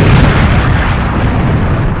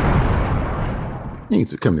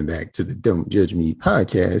 Thanks for coming back to the Don't Judge Me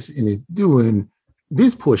podcast. And it's doing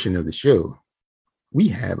this portion of the show. We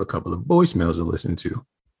have a couple of voicemails to listen to.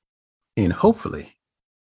 And hopefully,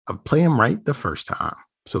 I'll play them right the first time.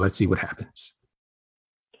 So let's see what happens.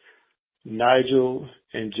 Nigel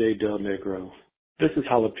and J. Del Negro. This is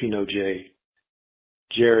Jalapeno J.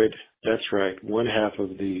 Jared, that's right, one half of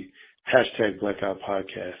the hashtag Blackout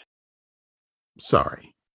podcast.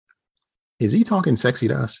 Sorry. Is he talking sexy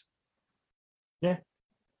to us? Yeah.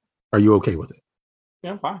 Are you okay with it?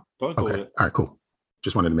 Yeah, I'm fine. Totally cool Okay. with it. All right, cool.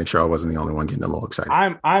 Just wanted to make sure I wasn't the only one getting a little excited.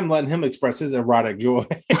 I'm letting him express his erotic joy.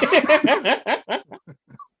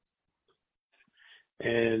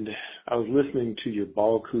 And I was listening to your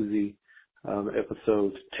Ball Koozie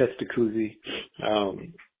episode, Testicoozie,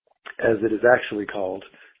 as it is actually called.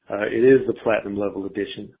 It is the platinum level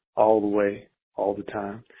edition, all the way, all the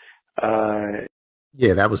time.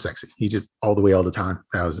 Yeah, that was sexy. He just all the way, all the time.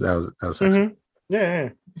 That was sexy. Mm-hmm. Yeah.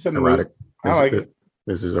 It's Erotic. I like it.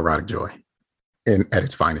 This is erotic joy, and at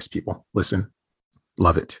its finest. People, listen,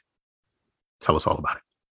 love it. Tell us all about it.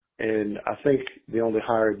 And I think the only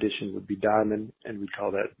higher edition would be Diamond, and we'd call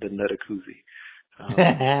that the Nutacoozie.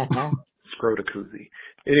 Scrotacoozie.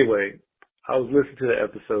 Anyway, I was listening to the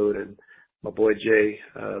episode, and my boy Jay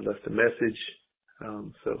left a message.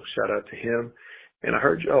 So shout out to him. And I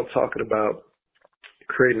heard y'all talking about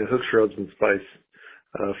creating a hooks, rubs, and spice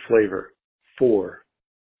flavor for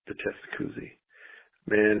the Testicoozie.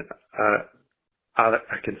 Man,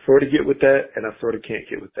 I can sort of get with that, and I sort of can't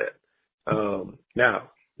get with that. Now,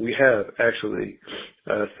 we have actually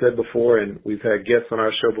said before, and we've had guests on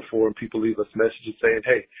our show before, and people leave us messages saying,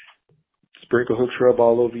 hey, sprinkle hooks rub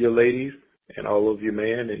all over your ladies and all over your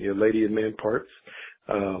man and your lady and man parts,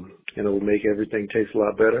 and it will make everything taste a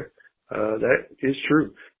lot better. That is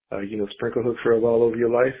true. Sprinkle hooks rub all over your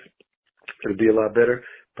life. It'll be a lot better,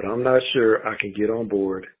 but I'm not sure I can get on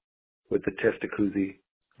board with the Testicoozie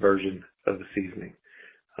version of the seasoning.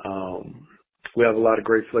 We have a lot of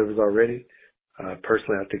great flavors already.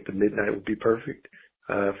 Personally, I think the midnight would be perfect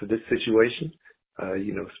for this situation.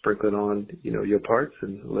 Sprinkling on, your parts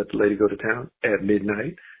and let the lady go to town at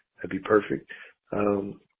midnight. That'd be perfect. I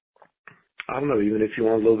don't know, even if you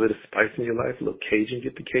want a little bit of spice in your life, a little Cajun,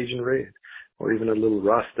 get the Cajun red, or even a little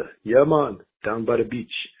Rasta. Yeah, man, down by the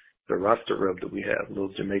beach, the Rasta rub that we have, a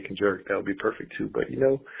little Jamaican jerk, that would be perfect too. But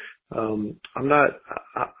I'm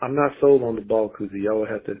not sold on the Ball Koozie. Y'all will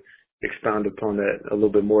have to expound upon that a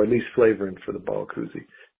little bit more, at least flavoring for the Ball Koozie.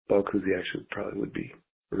 Ball Koozie actually probably would be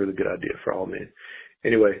a really good idea for all men.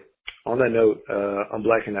 Anyway, on that note, I'm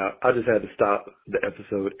blacking out. I just had to stop the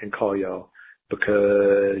episode and call y'all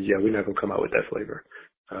because, we're not going to come out with that flavor.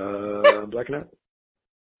 I'm blacking out.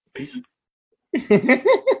 Peace.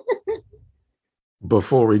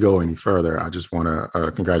 Before we go any further, I just want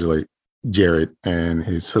to congratulate Jared and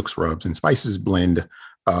his Hooks, Rubs, and Spices blend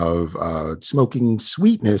of smoking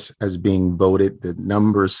sweetness as being voted the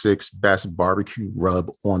number 6 best barbecue rub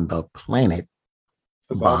on the planet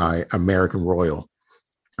by American Royal.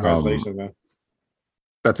 Congratulations, man.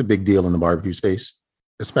 That's a big deal in the barbecue space,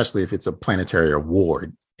 especially if it's a planetary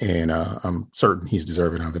award. And I'm certain he's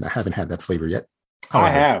deserving of it. I haven't had that flavor yet. I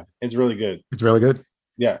have. It's really good. It's really good.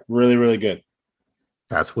 Yeah, really, really good.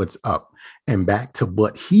 That's what's up. And back to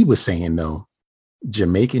what he was saying, though,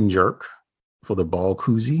 Jamaican jerk for the Ball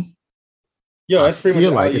Koozie. Yo, that's pretty I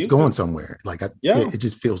feel much like it's going somewhere. Like, it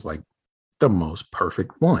just feels like the most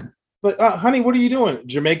perfect one. But honey, what are you doing?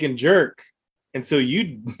 Jamaican jerk. Until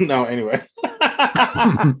you no, anyway.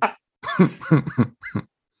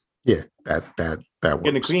 Yeah, that works.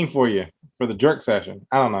 Getting it clean for you for the jerk session.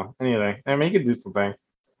 I don't know. Anything. I mean, you can do some things.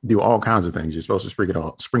 Do all kinds of things. You're supposed to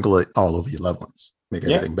sprinkle it all over your loved ones, make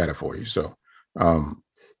everything better for you. So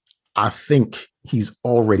I think he's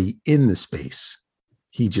already in the space.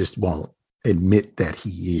 He just won't admit that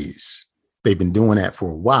he is. They've been doing that for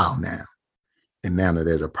a while now. And now that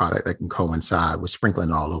there's a product that can coincide with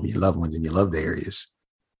sprinkling all over your loved ones in your loved areas,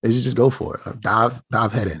 they should just go for it. Dive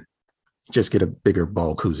head in. Just get a bigger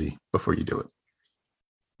Ball Koozie before you do it.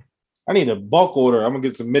 I need a bulk order. I'm gonna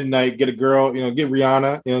get some midnight, get a girl, get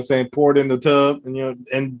Rihanna, pour it in the tub and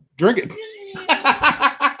and drink it.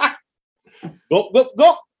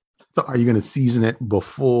 Go. So are you gonna season it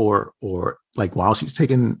before or like while she's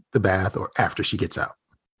taking the bath or after she gets out?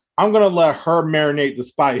 I'm gonna let her marinate the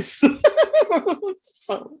spice.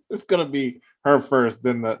 So it's gonna be her first,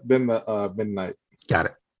 then the midnight. Got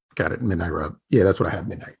it. Midnight rub. Yeah, that's what I have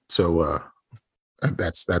midnight. So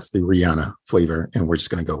that's the Rihanna flavor, and we're just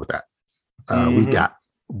gonna go with that. We've got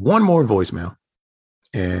one more voicemail,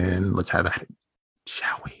 and let's have at it,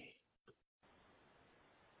 shall we?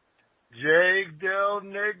 Jake Del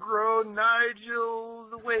Negro Nigel,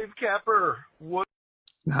 the wave capper. What?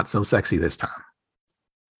 Not so sexy this time.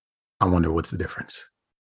 I wonder what's the difference.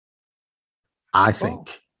 I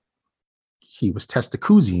think he was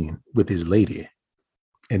Testacooziing with his lady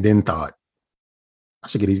and then thought, I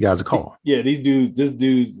should give these guys a call. Yeah, this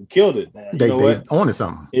dude killed it. Man. They onto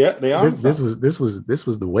something. Yeah, they are. This was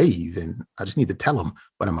the wave, and I just need to tell them,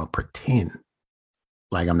 but I'm gonna pretend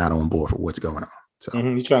like I'm not on board for what's going on. So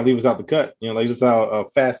he's trying to leave us out the cut. Like just how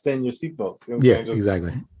fasten your seatbelts. You know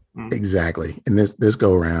exactly. Exactly. And this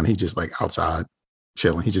go around, he just like outside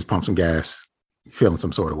chilling. He just pumped some gas, feeling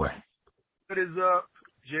some sort of way. What is up?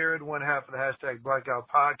 Jared, one half of the hashtag Blackout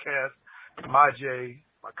Podcast. My Jay,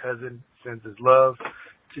 my cousin, sends his love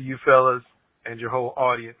to you fellas and your whole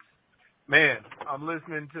audience. Man, I'm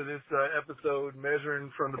listening to this episode,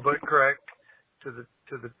 measuring from the butt crack to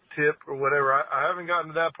the tip or whatever. I haven't gotten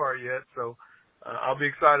to that part yet, so I'll be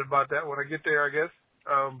excited about that when I get there, I guess.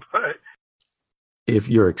 But if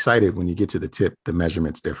you're excited when you get to the tip, the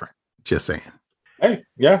measurement's different. Just saying. Hey,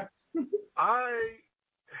 yeah. I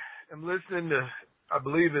am listening to, I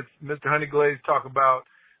believe it's Mr. Honeyglaze talk about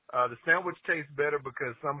the sandwich tastes better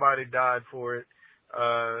because somebody died for it.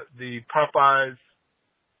 The Popeyes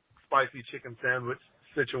spicy chicken sandwich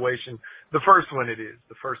situation. The first one it is.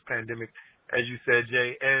 The first pandemic, as you said,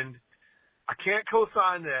 Jay. And I can't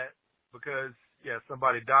co-sign that because, yeah,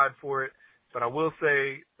 somebody died for it. But I will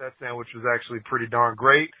say that sandwich was actually pretty darn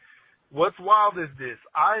great. What's wild is this.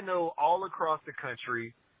 I know all across the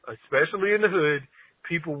country, especially in the hood,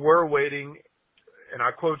 people were waiting, and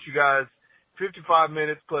I quote you guys, 55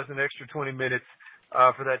 minutes plus an extra 20 minutes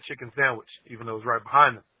for that chicken sandwich, even though it was right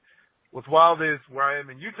behind them. What's wild is where I am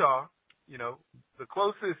in Utah, the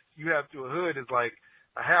closest you have to a hood is like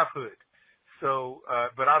a half hood. So,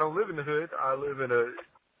 but I don't live in the hood. I live in a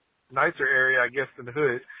nicer area, I guess, than the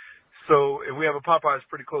hood. So, and we have a Popeyes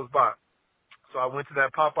pretty close by. So I went to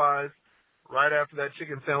that Popeyes right after that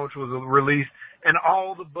chicken sandwich was released, and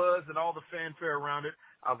all the buzz and all the fanfare around it.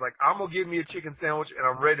 I was like, I'm going to give me a chicken sandwich, and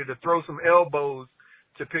I'm ready to throw some elbows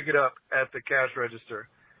to pick it up at the cash register.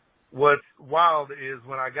 What's wild is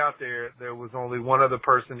when I got there, there was only one other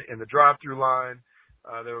person in the drive-through line.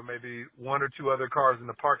 There were maybe one or two other cars in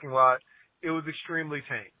the parking lot. It was extremely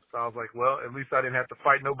tame. So I was like, well, at least I didn't have to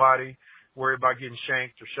fight nobody, worry about getting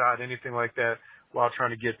shanked or shot, anything like that, while trying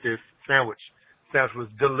to get this sandwich. Sandwich was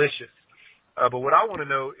delicious. But what I want to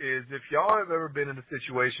know is if y'all have ever been in a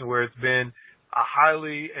situation where it's been a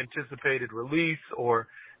highly anticipated release or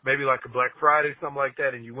maybe like a Black Friday, something like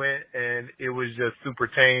that, and you went and it was just super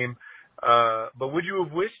tame. But would you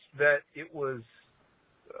have wished that it was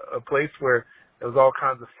a place where there was all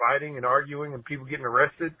kinds of fighting and arguing and people getting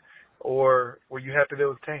arrested, or were you happy that it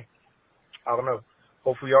was tame? I don't know.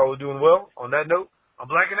 Hopefully y'all are doing well. On that note, I'm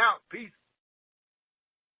blacking out. Peace.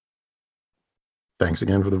 Thanks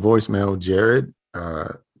again for the voicemail, Jared.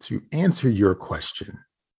 To answer your question,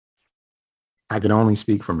 I can only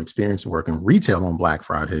speak from experience working retail on Black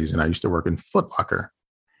Fridays, and I used to work in Foot Locker.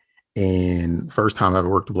 And the first time I ever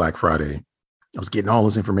worked a Black Friday, I was getting all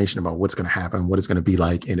this information about what's going to happen, what it's going to be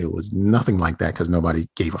like, and it was nothing like that because nobody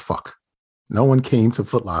gave a fuck. No one came to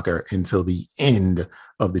Foot Locker until the end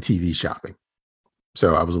of the TV shopping.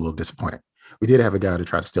 So I was a little disappointed. We did have a guy to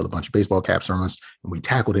try to steal a bunch of baseball caps from us, and we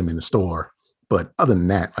tackled him in the store. But other than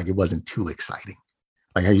that, like, it wasn't too exciting.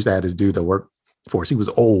 Like, I used to have this dude that worked for us. He was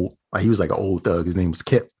old. Like, he was like an old thug. His name was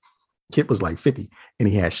Kip. Kip was like 50, and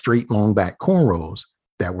he had straight long back cornrows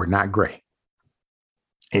that were not gray.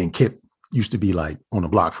 And Kip used to be like on the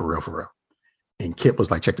block for real. And Kip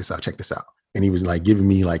was like, check this out. And he was like giving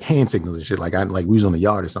me like hand signals and shit. Like we was on the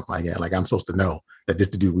yard or something like that. Like, I'm supposed to know that this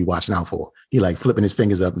the dude we watching out for. He like flipping his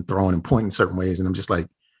fingers up and throwing and pointing certain ways. And I'm just like,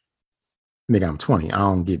 nigga, I'm 20. I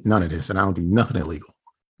don't get none of this, and I don't do nothing illegal.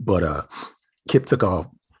 But Kip took off.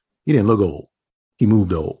 He didn't look old. He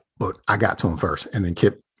moved old, but I got to him first. And then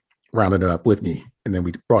Kip rounded it up with me, and then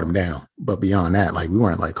we brought him down. But beyond that, like, we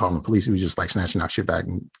weren't like calling the police. We was just like snatching our shit back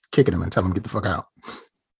and kicking him and telling him get the fuck out.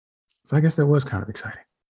 So I guess that was kind of exciting.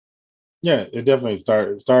 Yeah, it definitely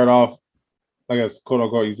started off, I guess, quote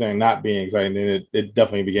unquote, you saying not being exciting, and it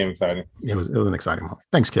definitely became exciting. It was an exciting moment.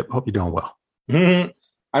 Thanks, Kip. Hope you're doing well. Mm-hmm.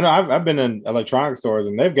 I know I've been in electronic stores,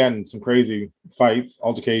 and they've gotten some crazy fights,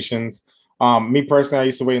 altercations. Me personally, I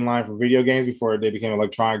used to wait in line for video games before they became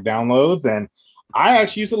electronic downloads, and I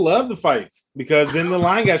actually used to love the fights because then the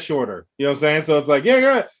line got shorter. You know what I'm saying? So it's like,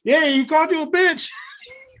 yeah, you called you a bitch.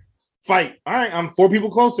 Fight. All right, I'm 4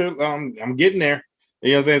 people closer. I'm getting there.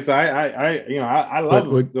 You know what I'm saying? So I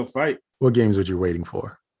love the fight. What games were you waiting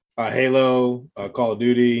for? Halo, Call of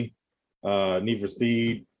Duty, Need for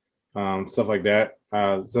Speed, stuff like that.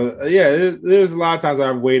 There's a lot of times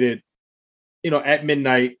I've waited, at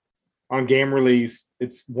midnight on game release.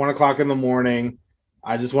 It's 1:00 in the morning.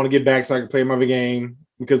 I just want to get back so I can play my game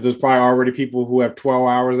because there's probably already people who have 12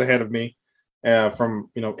 hours ahead of me from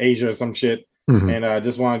Asia or some shit. and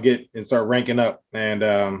just want to get and start ranking up. And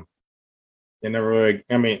it never really.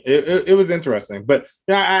 I mean, it was interesting. But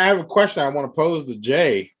I have a question I want to pose to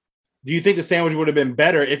Jay. Do you think the sandwich would have been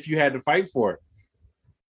better if you had to fight for it?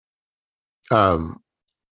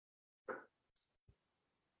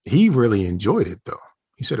 He really enjoyed it, though.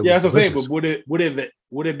 He said it was that's what I'm saying. delicious. But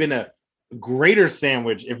would have been a greater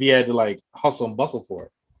sandwich if he had to like hustle and bustle for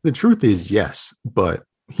it? The truth is, yes, but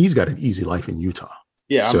he's got an easy life in Utah.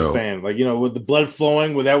 Yeah, I'm just saying, like, with the blood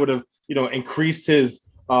flowing, that would have, increased his,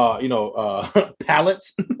 palate.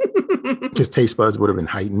 His taste buds would have been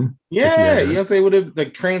heightened. Yeah, it would have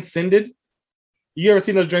like transcended. You ever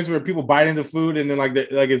seen those drinks where people bite into food and then like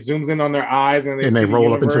it zooms in on their eyes and they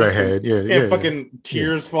roll up into their head? Yeah, fucking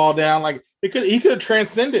tears fall down. Like he could have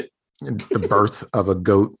transcended. And the birth of a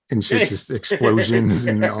goat and shit, just explosions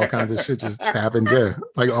and all kinds of shit just happens. Yeah,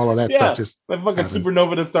 like all of that stuff just like fucking happens.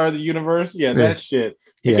 Supernova, the star of the universe. Yeah, that shit.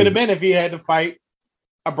 It could have been if he had to fight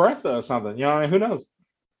a Bertha or something. Who knows?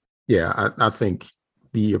 Yeah, I think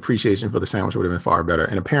the appreciation for the sandwich would have been far better.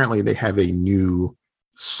 And apparently they have a new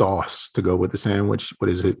sauce to go with the sandwich. What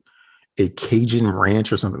is it? A Cajun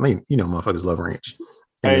ranch or something? Motherfuckers love ranch.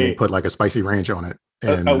 And then they put like a spicy ranch on it.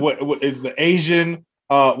 And what is the Asian?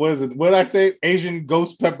 What is it? What did I say? Asian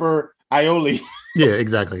ghost pepper aioli. Yeah,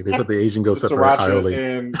 exactly. They put the Asian ghost pepper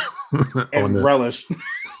aioli and relish.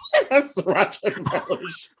 Sriracha and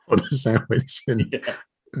relish on the sandwich. And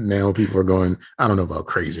now people are going, I don't know about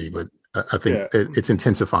crazy, but I think it's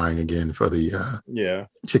intensifying again for the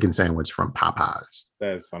chicken sandwich from Popeyes.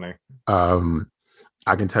 That's funny.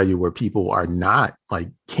 I can tell you where people are not like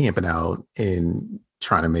camping out and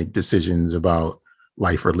trying to make decisions about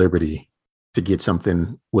life or liberty to get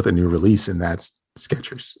something with a new release, and that's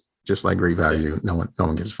Skechers. Just like Great Value, no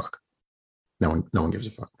one gives a fuck. No one gives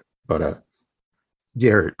a fuck. But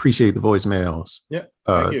Jared, appreciate the voicemails. Yeah,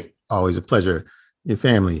 thank you. It's always a pleasure. Your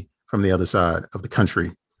family from the other side of the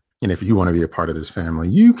country. And if you want to be a part of this family,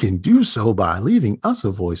 you can do so by leaving us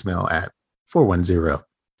a voicemail at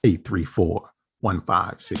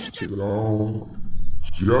 410-834-1562. Don't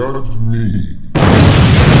judge me.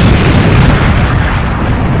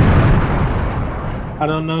 I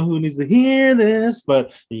don't know who needs to hear this,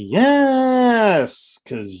 but yes,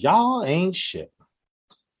 because y'all ain't shit.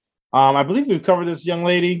 I believe we've covered this young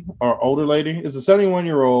lady or older lady. It's a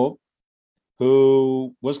 71-year-old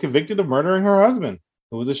who was convicted of murdering her husband,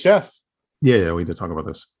 who was a chef. Yeah, we did talk about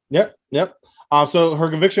this. Yep. So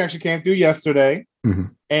her conviction actually came through yesterday. Mm-hmm.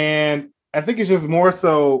 And I think it's just more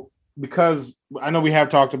so because I know we have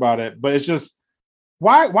talked about it, but it's just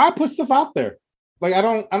why put stuff out there? Like I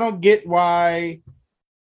don't get why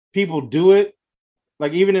people do it.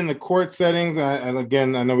 Like even in the court settings, and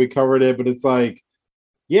again, I know we covered it, but it's like,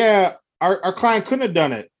 yeah, our client couldn't have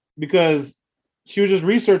done it because she was just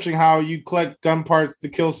researching how you collect gun parts to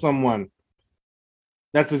kill someone.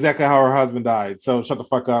 That's exactly how her husband died. So shut the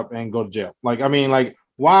fuck up and go to jail. Like, I mean, like,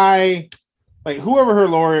 why? Like, whoever her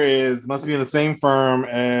lawyer is must be in the same firm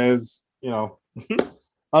as,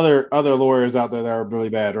 other lawyers out there that are really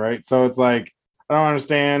bad, right? So it's like, I don't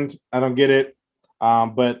understand. I don't get it.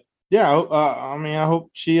 But yeah, I hope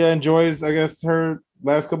she enjoys, I guess, her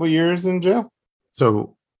last couple of years in jail.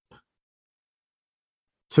 So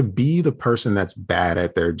to be the person that's bad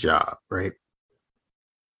at their job, right?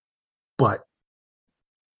 But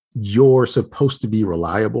you're supposed to be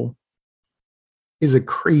reliable is a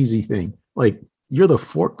crazy thing. Like you're the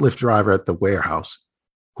forklift driver at the warehouse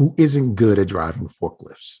who isn't good at driving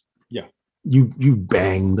forklifts. Yeah. You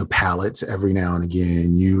bang the pallets every now and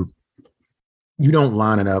again. You don't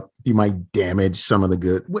line it up. You might damage some of the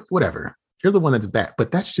good, whatever. You're the one that's bad,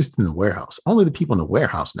 but that's just in the warehouse. Only the people in the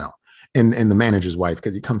warehouse know. And the manager's wife,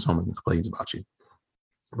 because he comes home and complains about you.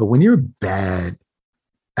 But when you're bad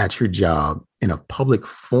at your job in a public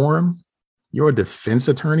forum, you're a defense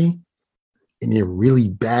attorney and you're really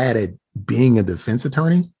bad at being a defense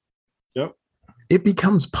attorney. Yep. It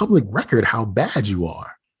becomes public record how bad you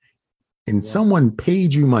are. And someone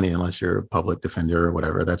paid you money, unless you're a public defender or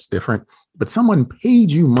whatever, that's different. But someone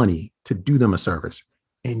paid you money to do them a service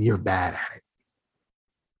and you're bad at it.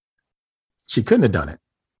 She couldn't have done it.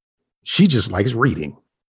 She just likes reading.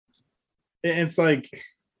 It's like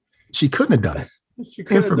she couldn't have done it.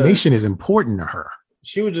 Information is important to her.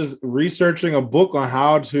 She was just researching a book on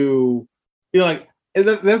how to,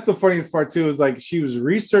 that's the funniest part too, is like she was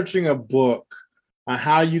researching a book on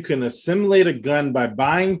how you can assimilate a gun by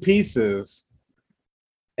buying pieces.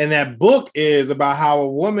 And that book is about how a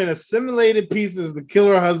woman assimilated pieces to kill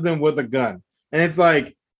her husband with a gun. And it's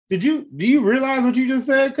like, do you realize what you just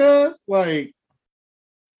said, cuz? Like,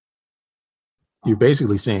 you're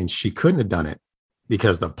basically saying she couldn't have done it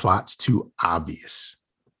because the plot's too obvious.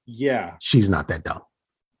 Yeah. She's not that dumb.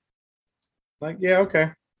 Like, yeah,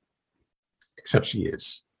 okay. Except she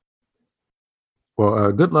is.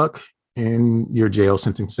 Well, good luck in your jail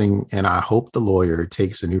sentencing, and I hope the lawyer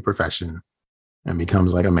takes a new profession and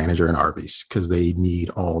becomes like a manager in Arby's, because they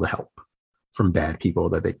need all the help from bad people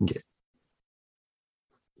that they can get.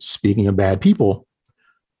 Speaking of bad people,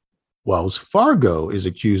 Wells Fargo is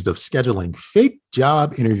accused of scheduling fake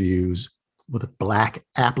job interviews with Black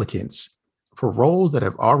applicants for roles that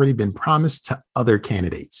have already been promised to other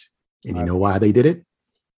candidates. And you know why they did it?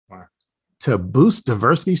 Why? To boost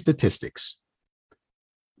diversity statistics.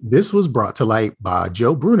 This was brought to light by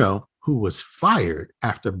Joe Bruno, who was fired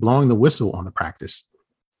after blowing the whistle on the practice.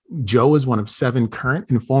 Joe is one of 7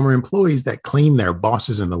 current and former employees that claim their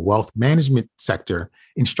bosses in the wealth management sector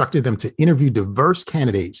instructed them to interview diverse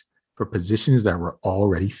candidates for positions that were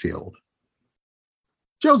already filled.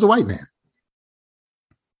 Joe's a white man.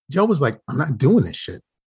 Joe was like, I'm not doing this shit.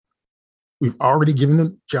 We've already given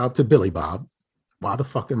the job to Billy Bob. Why the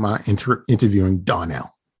fuck am I interviewing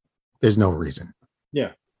Donnell? There's no reason.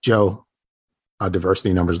 Yeah. Joe, our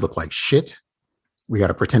diversity numbers look like shit. We got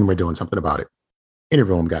to pretend we're doing something about it.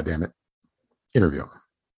 Interview him, goddammit. Interview him.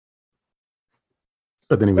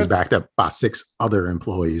 But then he was backed up by 6 other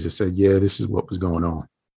employees that said, yeah, this is what was going on.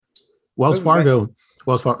 Wells Fargo,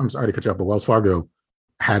 I'm sorry to cut you off, but Wells Fargo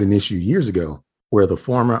had an issue years ago where the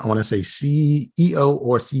former, I want to say CEO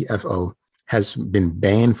or CFO, has been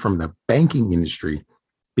banned from the banking industry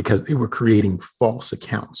because they were creating false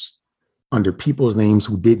accounts under people's names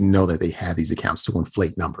who didn't know that they had these accounts to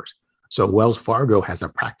inflate numbers. So Wells Fargo has a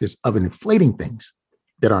practice of inflating things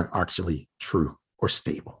that aren't actually true or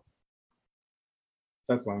stable.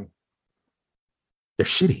 That's fine. They're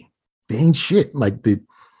shitty. They ain't shit. Like, the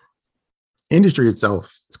industry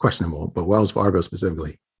itself is questionable, but Wells Fargo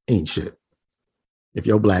specifically ain't shit. If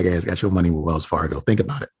your black ass got your money with Wells Fargo, think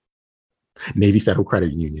about it. Navy Federal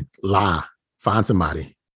Credit Union, lie, find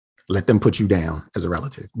somebody, let them put you down as a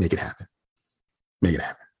relative. Make it happen. Make it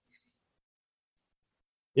happen.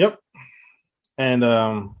 Yep. And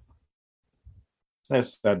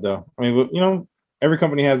that's sad though. I mean, you know, every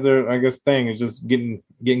company has their, I guess, thing is just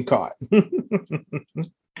getting caught.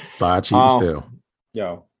 Fly cheating still.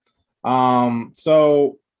 Yo.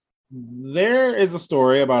 So there is a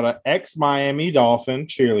story about an ex-Miami Dolphin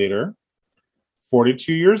cheerleader,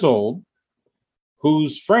 42 years old,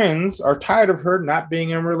 whose friends are tired of her not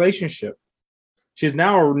being in a relationship. She's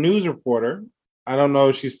now a news reporter. I don't know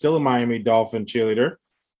if she's still a Miami Dolphin cheerleader.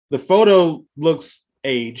 The photo looks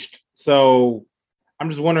aged, so I'm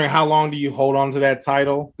just wondering, how long do you hold on to that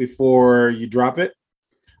title before you drop it?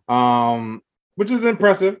 Which is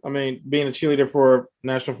impressive. I mean, being a cheerleader for a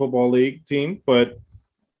National Football League team, but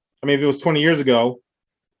I mean, if it was 20 years ago,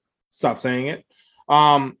 stop saying it.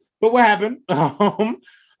 But what happened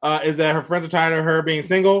is that her friends are tired of her being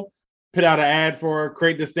single, put out an ad for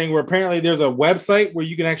create this thing where apparently there's a website where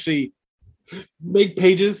you can actually make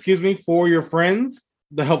pages, for your friends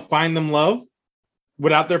to help find them love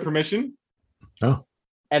without their permission. Oh.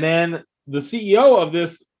 And then the CEO of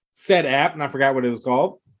this said app, and I forgot what it was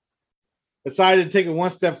called, decided to take it one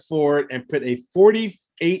step forward and put a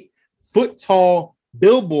 48-foot tall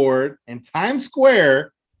billboard in Times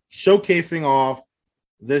Square showcasing off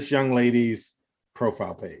this young lady's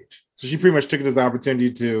profile page. So she pretty much took it as an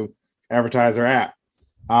opportunity to advertise her app.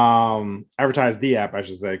 Advertise the app, I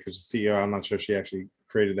should say, because the CEO, I'm not sure she actually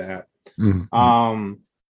created the app. Mm-hmm.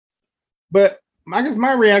 But I guess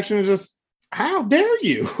my reaction is just, how dare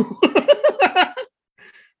you?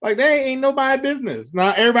 Like, that ain't nobody business.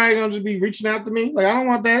 Not everybody gonna just be reaching out to me. Like, I don't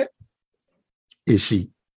want that. Is she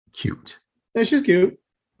cute? Yeah, she's cute.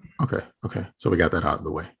 Okay. So we got that out of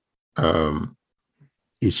the way.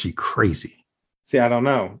 Is she crazy? See, I don't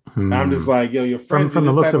know. I'm just like, yo, your friend from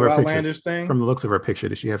the looks of her picture. From the looks of her picture,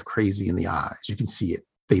 does she have crazy in the eyes? You can see it.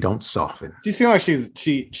 They don't soften. She seems like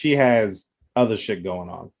she has other shit going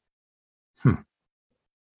on.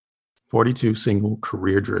 42, single,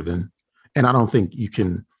 career driven, and I don't think you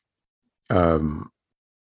can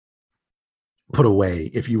put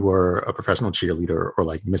away, if you were a professional cheerleader or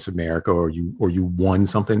like Miss America or you won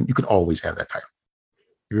something, you could always have that title.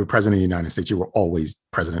 If you were president of the United States, you were always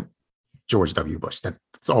President George W. Bush.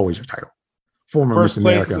 That's always your title. Former First Miss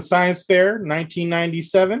place America. at the Science Fair,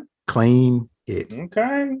 1997. Claim it.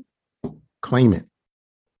 Okay. Claim it.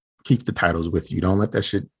 Keep the titles with you. Don't let that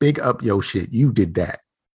shit big up your shit. You did that.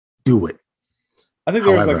 Do it. I think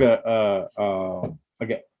there was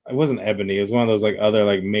it wasn't Ebony. It was one of those like other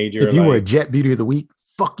like major. If you were a Jet Beauty of the Week,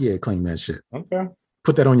 fuck yeah, claim that shit. Okay.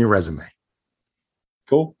 Put that on your resume.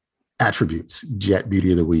 Cool. Attributes, Jet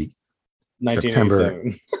Beauty of the Week.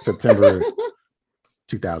 1987. September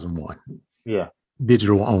 2001. Yeah.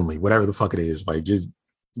 Digital only, whatever the fuck it is. Like, just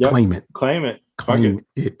Yep. claim it. Claim it. Fuck Claim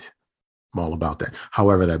it. it. I'm all about that.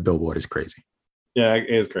 However, that billboard is crazy. Yeah, it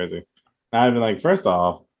is crazy. I've been like, first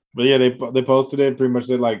off, but yeah, they posted it pretty much.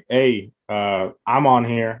 Said like, "Hey, I'm on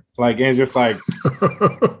here." Like, and it's just like,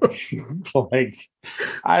 like,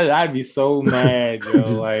 I'd be so mad, yo.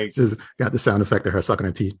 just got the sound effect of her sucking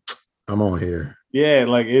her teeth. I'm on here. Yeah,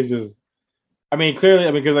 like it's just. I mean, clearly,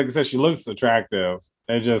 because like I said, she looks attractive.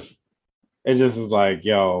 It just is like,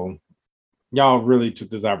 yo, y'all really took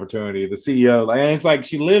this opportunity. The CEO, like, and it's like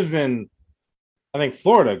she lives in, I think,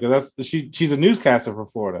 Florida, because she's a newscaster for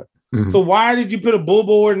Florida. Mm-hmm. So why did you put a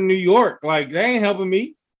billboard in New York? Like, they ain't helping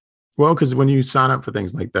me. Well, because when you sign up for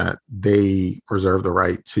things like that, they reserve the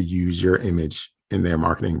right to use your image in their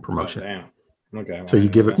marketing promotion. Oh, damn. Okay. So you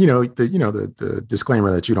give it, the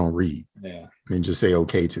disclaimer that you don't read. Yeah. And just say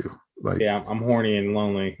okay to. Like, yeah, I'm horny and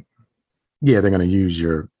lonely. Yeah, they're going to use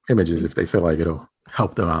your images if they feel like it'll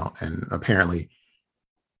help them out. And apparently,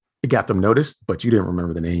 it got them noticed, but you didn't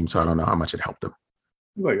remember the name, so I don't know how much it helped them.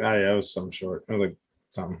 It's like, it was some short. It was like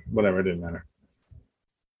something, whatever. It didn't matter.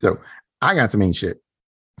 So I got some main shit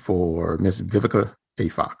for Miss Vivica A.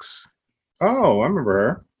 Fox. Oh, I remember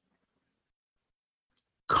her.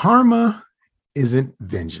 Karma isn't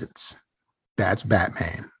vengeance. That's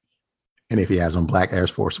Batman. And if he has on black Air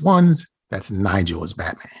Force Ones, that's Nigel as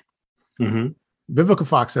Batman. Mm-hmm. Vivica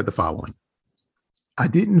Fox said the following: I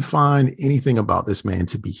didn't find anything about this man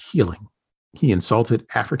to be healing. He insulted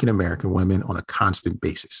African-American women on a constant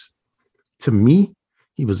basis. To me,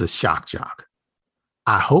 he was a shock jock.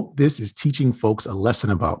 I hope this is teaching folks a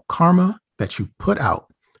lesson about karma that you put out,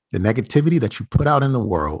 the negativity that you put out in the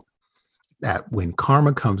world, that when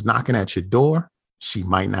karma comes knocking at your door, she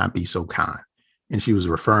might not be so kind. And she was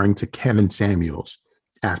referring to Kevin Samuels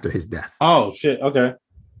after his death. Oh, shit. Okay.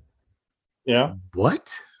 Yeah.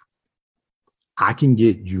 What? I can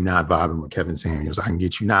get you not vibing with Kevin Samuels. I can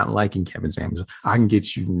get you not liking Kevin Samuels. I can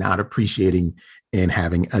get you not appreciating and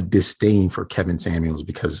having a disdain for Kevin Samuels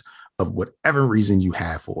because of whatever reason you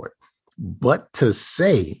have for it. But to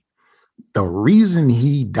say the reason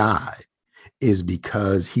he died is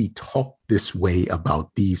because he talked this way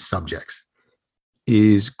about these subjects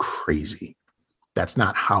is crazy. That's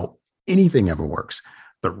not how anything ever works.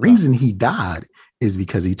 The reason he died is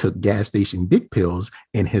because he took gas station dick pills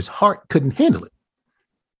and his heart couldn't handle it.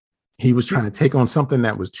 He was trying to take on something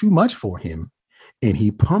that was too much for him, and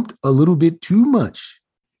he pumped a little bit too much,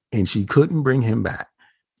 and she couldn't bring him back.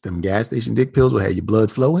 Them gas station dick pills will have your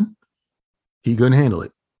blood flowing. He couldn't handle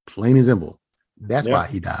it. Plain and simple. That's why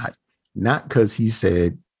he died. Not because he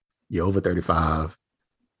said, you're over 35,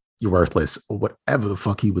 you're worthless, or whatever the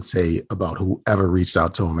fuck he would say about whoever reached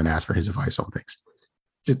out to him and asked for his advice on things.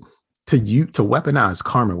 Just to weaponize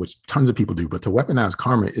karma, which tons of people do, but to weaponize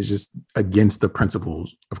karma is just against the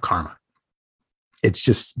principles of karma. It's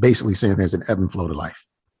just basically saying there's an ebb and flow to life.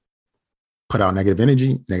 Put out negative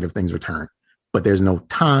energy, negative things return. But there's no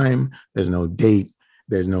time, there's no date,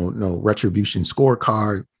 there's no retribution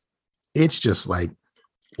scorecard. It's just like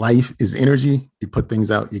life is energy. You put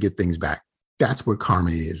things out, you get things back. That's what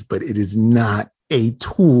karma is, but it is not a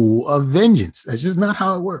tool of vengeance. That's just not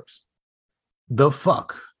how it works. The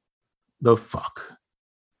fuck.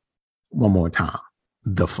 One more time.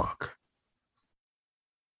 The fuck.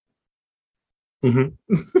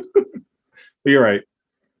 Mm-hmm. You're right.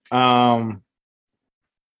 I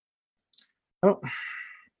don't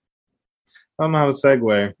know how to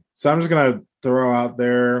segue. So I'm just gonna throw out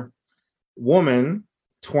there, woman,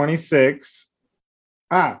 26.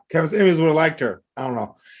 Kevin Samuels would have liked her. I don't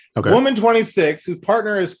know. Okay. Woman 26, whose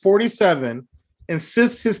partner is 47,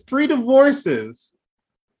 insists his 3 divorces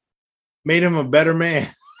made him a better man.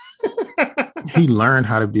 He learned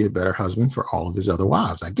how to be a better husband for all of his other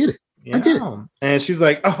wives. I get it. Yeah. I get it. And she's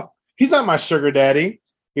like, oh, he's not my sugar daddy,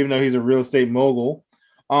 even though he's a real estate mogul.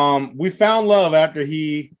 We found love after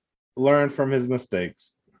he learned from his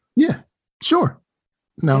mistakes. Yeah, sure.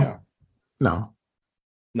 No.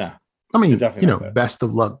 I mean, best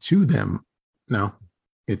of luck to them. No,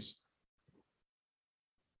 it's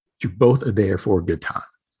you both are there for a good time.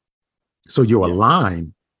 So you're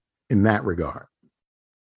aligned in that regard.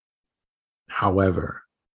 However,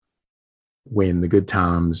 when the good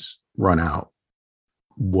times run out,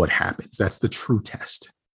 what happens? That's the true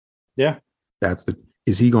test. Yeah.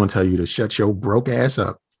 Is he going to tell you to shut your broke ass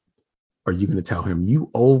up? Or are you going to tell him,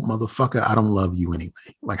 you old motherfucker, I don't love you anyway?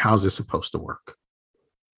 Like, how's this supposed to work?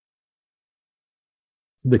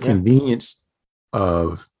 The convenience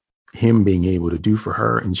of him being able to do for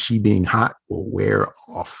her and she being hot will wear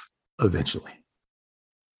off eventually.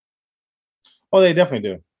 Oh, they definitely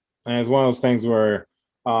do. And it's one of those things where,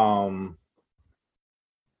 I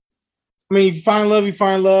mean, you find love, you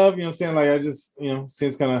find love. You know what I'm saying? Like, I just,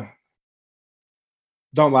 seems kind of,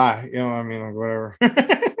 don't lie. You know what I mean? Like, whatever.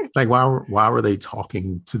 Like, why were they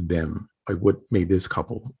talking to them? Like, what made this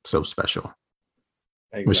couple so special?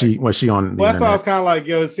 Exactly. Was she on the Well, that's why I was internet? kind of like,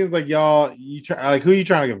 yo, it seems like y'all, who are you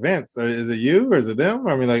trying to convince? Or is it you or is it them?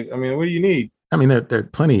 I mean, what do you need? I mean, there are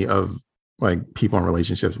plenty of like people in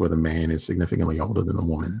relationships where the man is significantly older than the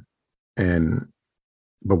woman.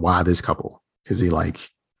 But why this couple? Is he like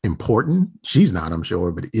important? She's not, I'm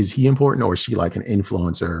sure, but is he important, or is she like an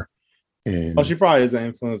influencer? And Oh, she probably is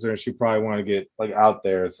an influencer and she probably want to get like out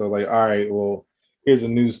there. So like, all right, well, here's a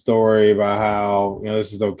news story about how,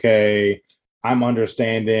 this is okay. I'm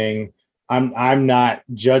understanding. I'm not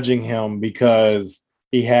judging him because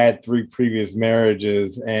he had 3 previous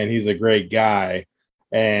marriages and he's a great guy.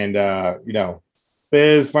 And but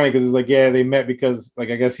it's funny because it's like, yeah, they met because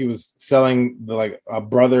like I guess he was selling a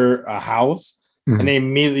brother a house and they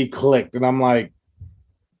immediately clicked. And I'm like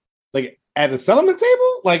at the settlement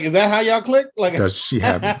table? Like, is that how y'all click? Like, does she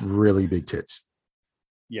have really big tits?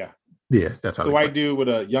 Yeah. Yeah, that's how. So white dude with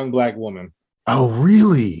a young black woman. Oh,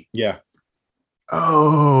 really? Yeah.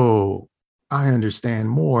 Oh, I understand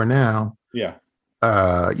more now. Yeah.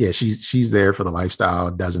 Yeah, she's there for the lifestyle.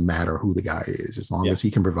 Doesn't matter who the guy is, as long as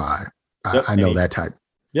he can provide. Yep. I know that type.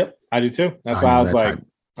 Yep, I do too. That's why I was like,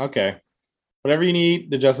 okay, whatever you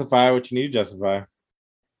need to justify what you need to justify.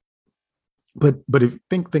 But if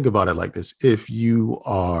think about it like this: if you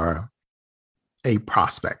are a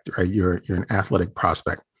prospect, right? You're an athletic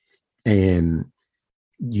prospect, and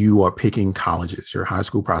you are picking colleges. You're a high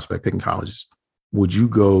school prospect picking colleges. Would you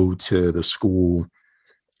go to the school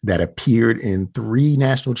that appeared in 3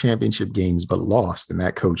 national championship games but lost, and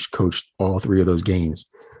that coach coached all 3 of those games,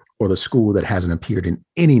 or the school that hasn't appeared in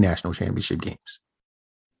any national championship games?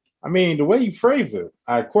 I mean, the way you phrase it,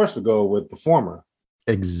 I of course would go with the former.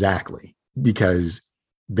 Exactly, because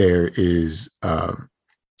there is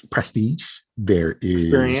prestige, there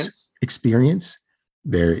is experience,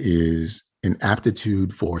 there is an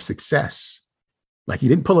aptitude for success. Like, he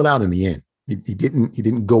didn't pull it out in the end. He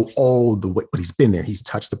didn't go all the way, but he's been there. He's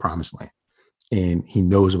touched the promised land, and he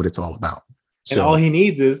knows what it's all about. So, and all he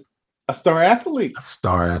needs is a star athlete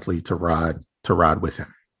to ride with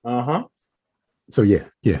him. Uh-huh. So yeah.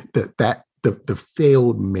 The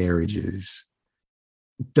failed marriages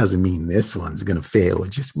doesn't mean this one's gonna fail. It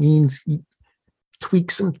just means he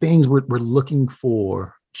tweaks some things. We're looking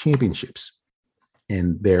for championships,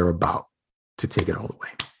 and they're about to take it all the way.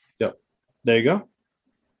 Yep. There you go.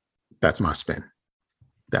 That's my spin.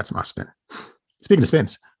 Speaking of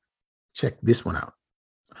spins, check this one out.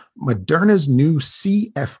 Moderna's new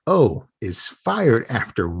CFO is fired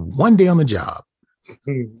after 1 day on the job.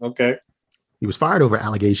 Okay. He was fired over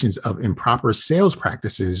allegations of improper sales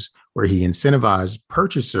practices where he incentivized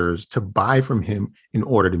purchasers to buy from him in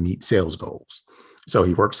order to meet sales goals. So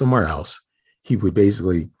he worked somewhere else. He would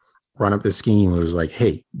basically run up the scheme. It was like,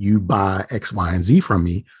 hey, you buy X, Y, and Z from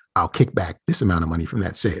me, I'll kick back this amount of money from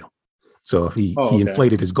that sale. So if he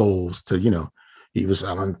inflated his goals to, he was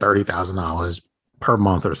selling $30,000 per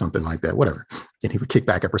month or something like that, whatever. And he would kick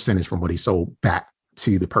back a percentage from what he sold back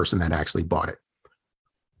to the person that actually bought it.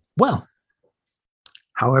 Well,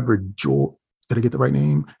 however, did I get the right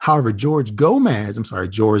name? However, George Gomes, and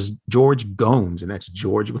that's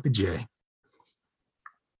George with a J,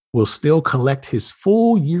 will still collect his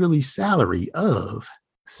full yearly salary of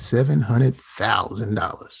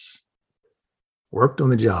 $700,000. Worked on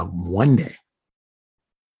the job 1 day,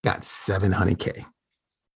 got $700K.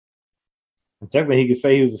 And technically, he could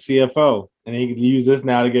say he was a CFO, and he could use this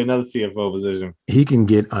now to get another CFO position. He can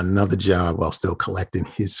get another job while still collecting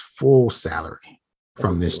his full salary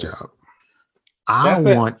from this job. I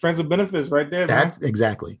want friends with benefits right there. That's man.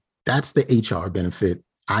 Exactly. That's the HR benefit.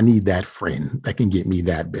 I need that friend that can get me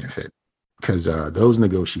that benefit, because those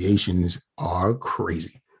negotiations are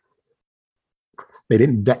crazy.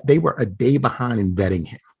 They were a day behind in vetting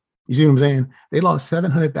him. You see what I'm saying? They lost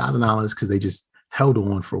 $700,000 because they just held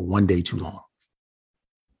on for 1 day too long.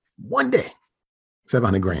 1 day,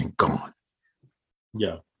 $700,000 gone.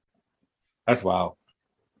 Yeah, that's wild.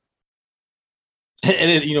 And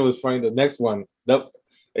then, it's funny. The next one,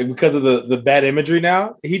 because of the bad imagery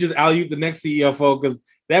now, he just alley-ooped the next CFO because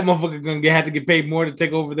that motherfucker gonna have to get paid more to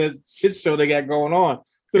take over that shit show they got going on.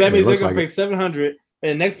 So that means they're gonna pay $700,000,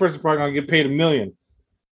 and the next person probably gonna get paid $1 million.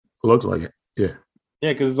 Looks like it. Yeah.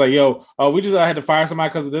 Yeah, because it's like, yo, we just had to fire somebody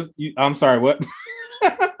because of this. I'm sorry, what?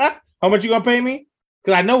 How much you gonna pay me?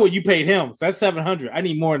 Because I know what you paid him. So that's $700,000. I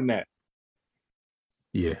need more than that.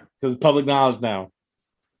 Yeah. Because it's public knowledge now.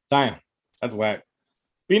 Damn. That's whack.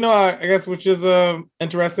 But I guess which is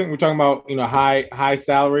interesting. We're talking about high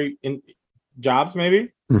salary in jobs,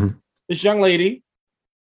 maybe. Mhm. This young lady,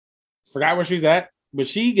 forgot where she's at, but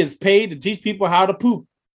she gets paid to teach people how to poop.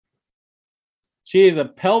 She is a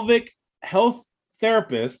pelvic health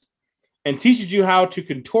therapist and teaches you how to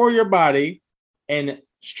contour your body and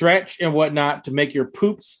stretch and whatnot to make your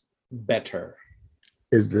poops better.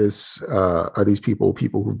 Is this are these people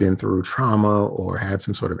who've been through trauma or had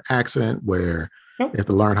some sort of accident where Nope. they have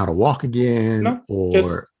to learn how to walk again, No, or just,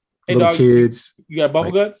 hey, little dog, kids? You got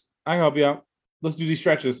bubble Like- guts? I can help you out. Let's do these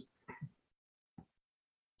stretches.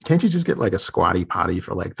 Can't you just get like a squatty potty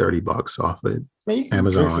for like $30 off it? Man, you can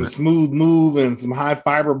Amazon. drink some Smooth Move and some high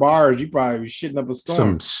fiber bars. You probably be shitting up a storm.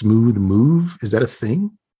 Some Smooth Move? Is that a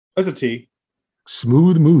thing? That's a tea.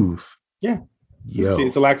 Smooth Move. Yeah. Yo,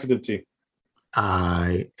 It's a laxative tea.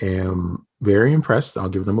 I am very impressed. I'll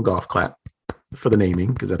give them a golf clap for the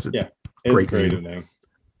naming because that's a Yeah. It's great a creative name.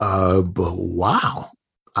 But wow,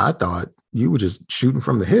 I thought you were just shooting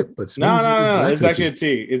from the hip. But No. It's laxative actually a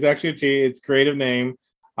tea. It's actually a tea. It's a creative name.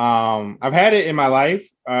 I've had it in my life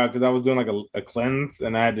because I was doing like a cleanse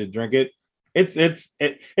and I had to drink it. It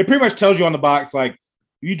pretty much tells you on the box like,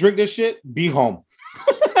 you drink this shit, be home.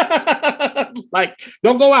 Like,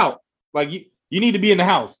 don't go out. Like you need to be in the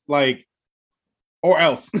house, like, or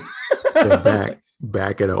else. Yeah,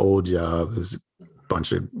 back at an old job, there was a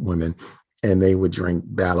bunch of women, and they would drink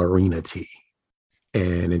ballerina tea,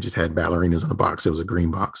 and it just had ballerinas in the box. It was a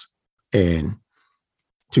green box, and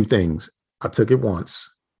two things. I took it once.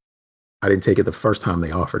 I didn't take it the first time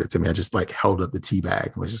they offered it to me. I just like held up the tea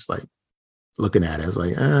bag and was just like looking at it. I was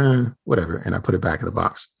like, whatever, and I put it back in the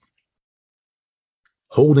box.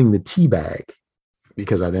 Holding the tea bag,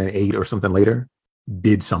 because I then ate or something later,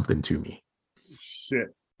 did something to me.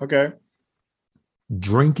 Shit. Okay.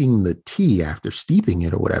 Drinking the tea after steeping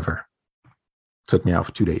it or whatever took me out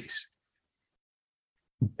for 2 days.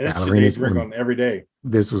 And that's shit they Ballerinas, drink on every day.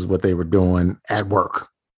 this was what they were doing at work,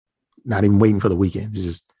 not even waiting for the weekend. It's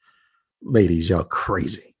just, ladies, y'all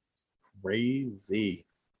crazy. Crazy.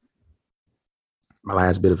 My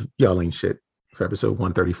last bit of yelling shit for episode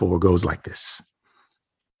 134 goes like this.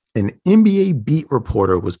 An NBA beat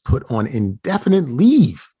reporter was put on indefinite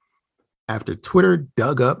leave after Twitter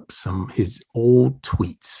dug up his old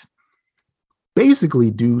tweets.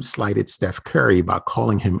 Basically, dude slighted Steph Curry by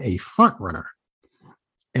calling him a front runner.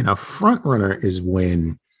 And a front runner is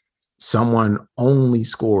when someone only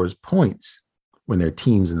scores points when their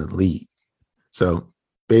team's in the lead. So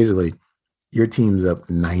basically, your team's up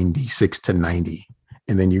 96-90,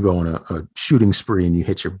 and then you go on a shooting spree and you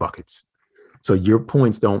hit your buckets. So your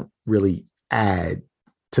points don't really add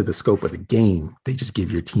to the scope of the game. They just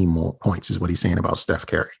give your team more points, is what he's saying about Steph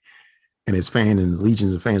Curry. And his fans and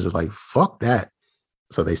legions of fans were like, fuck that.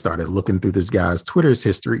 So they started looking through this guy's Twitter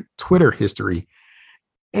history,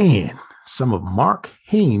 and some of Mark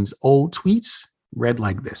Haynes' old tweets read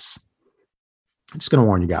like this. I'm just going to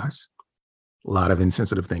warn you guys, a lot of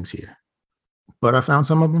insensitive things here, but I found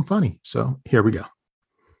some of them funny. So here we go.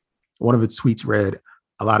 One of its tweets read,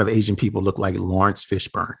 "A lot of Asian people look like Lawrence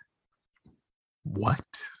Fishburne." What?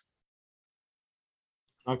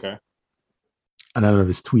 Okay. Another of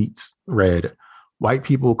his tweets read, "White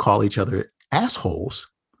people call each other assholes.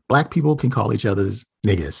 Black people can call each other's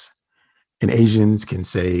niggas. And Asians can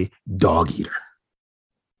say dog eater."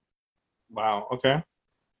 Wow. Okay.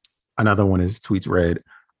 Another one of his tweets read,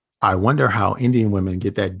 "I wonder how Indian women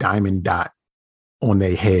get that diamond dot on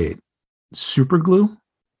their head. Super glue?"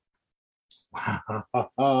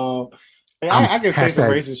 Wow. I can say some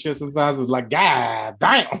racist shit sometimes. It's like, God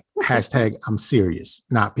damn. Hashtag I'm serious,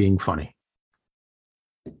 not being funny.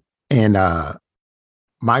 And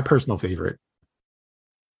my personal favorite,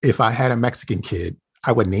 if I had a Mexican kid,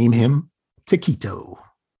 I would name him Taquito.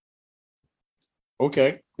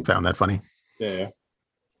 Okay. Found that funny. Yeah.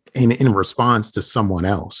 And in response to someone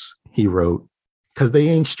else, he wrote, "Because they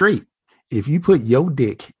ain't straight. If you put your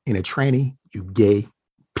dick in a tranny, you gay,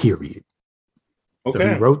 period." Okay.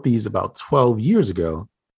 So he wrote these about 12 years ago.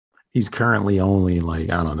 He's currently only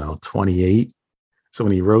like, I don't know, 28. So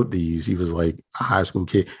when he wrote these, he was like a high school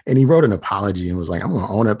kid. And he wrote an apology and was like, "I'm going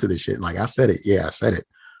to own up to this shit. Like, I said it. Yeah, I said it.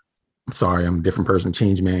 I'm sorry, I'm a different person.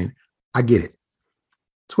 Change, man. I get it.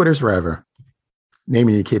 Twitter's forever.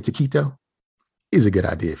 Naming your kid Taquito is a good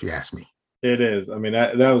idea if you ask me." It is. I mean,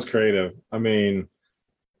 that was creative. I mean,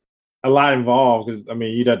 a lot involved because, I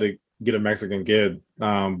mean, you'd have to get a Mexican kid.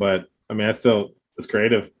 But, I mean, it's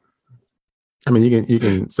creative. I mean, you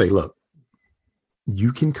can say, look,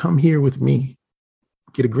 you can come here with me,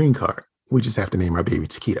 get a green card. We just have to name our baby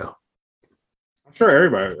Taquito. I'm sure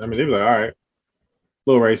everybody, I mean, they'd be like, all right, a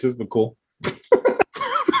little racist, but cool.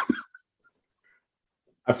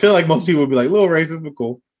 I feel like most people would be like, little racist, but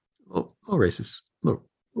cool. Little racist. Little.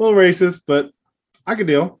 Little racist, but I could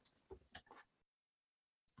deal.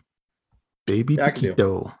 Baby Yeah, I can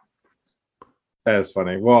taquito. That's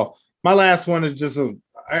funny. Well, my last one is just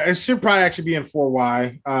I should probably actually be in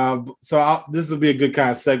 4Y. This will be a good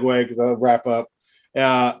kind of segue because I'll wrap up.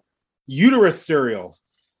 Uterus cereal.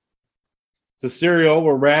 It's a cereal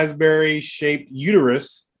with raspberry-shaped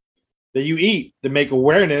uterus that you eat to make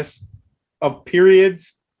awareness of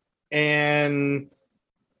periods and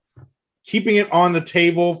keeping it on the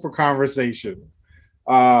table for conversation.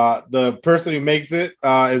 The person who makes it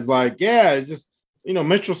is like, yeah, it's just,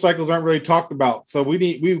 menstrual cycles aren't really talked about. So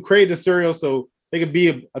we created a cereal so they could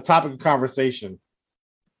be a topic of conversation.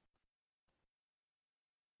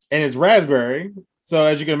 And it's raspberry. So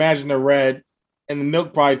as you can imagine, they're red and the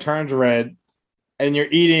milk probably turns red and you're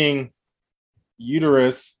eating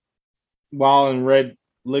uterus while in red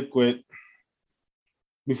liquid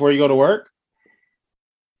before you go to work.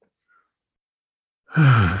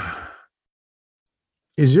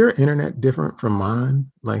 Is your internet different from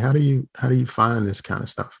mine? Like, how do you find this kind of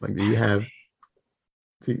stuff? Like, do you have,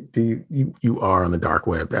 you are on the dark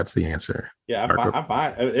web? That's the answer. Yeah, I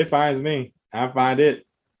find it finds me. I find it.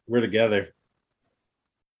 We're together.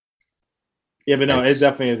 Yeah, but no, it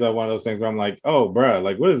definitely is one of those things where I'm like, oh, bro,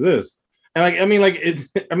 like, what is this? And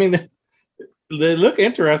they look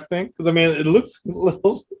interesting because it looks a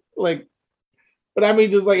little like, but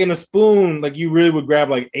just like in a spoon, like you really would grab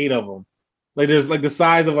like 8 of them. Like there's like the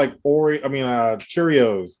size of like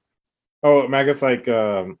Cheerios. Oh, I guess like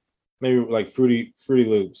maybe like Fruity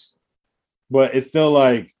Loops, but it's still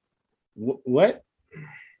like what?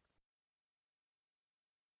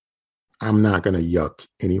 I'm not gonna yuck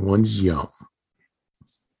anyone's yum.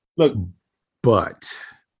 Look, but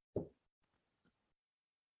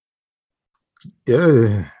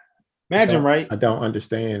yeah, imagine, right? I don't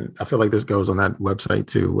understand. I feel like this goes on that website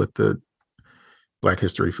too with the Black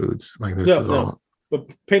History foods. Like this is all.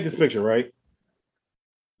 But paint this picture, right?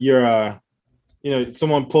 You're I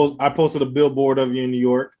posted a billboard of you in New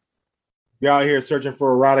York. You're out here searching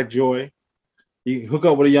for erotic joy. You hook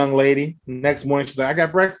up with a young lady. Next morning, she's like, I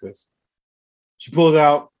got breakfast. She pulls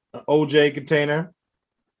out an OJ container,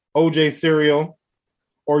 OJ cereal,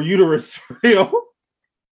 or uterus cereal.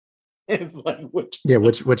 It's like which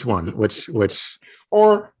one? Which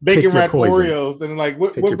or bacon wrapped Oreos, and like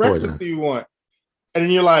what breakfast do you want? And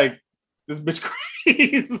then you're like, this bitch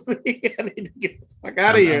crazy. I need to get the fuck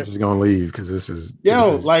out of here. I'm just gonna leave because this is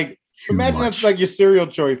imagine that's like your cereal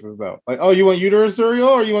choices though. Like, oh, you want uterus cereal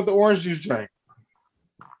or you want the orange juice drink?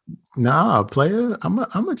 Nah, player. I'm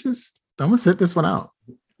gonna sit this one out.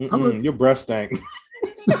 Your breath stank.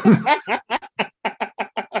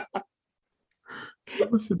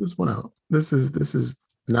 Let's sit this one out. This is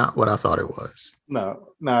not what I thought it was.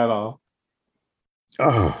 No, not at all.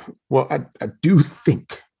 Oh, well, I do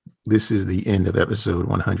think this is the end of episode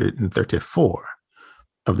 134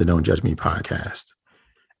 of the Don't Judge Me podcast.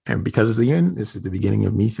 And because it's the end, this is the beginning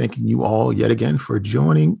of me thanking you all yet again for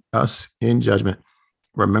joining us in judgment.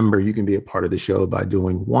 Remember, you can be a part of the show by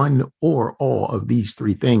doing one or all of these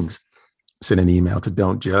 3 things. Send an email to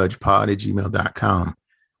don'tjudgepod@gmail.com.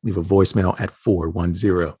 Leave a voicemail at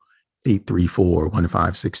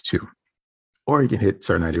 410-834-1562. Or you can hit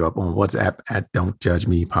Sir Nigel up on WhatsApp at Don't Judge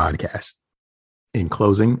Me Podcast. In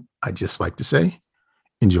closing, I'd just like to say,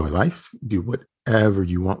 enjoy life. Do whatever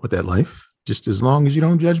you want with that life, just as long as you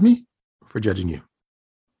don't judge me for judging you.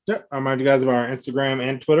 Yeah, I remind you guys about our Instagram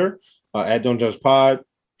and Twitter at Don't Judge Pod.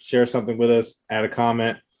 Share something with us, add a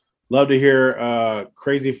comment. Love to hear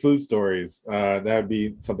crazy food stories. That would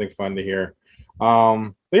be something fun to hear.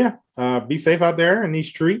 But yeah, be safe out there in these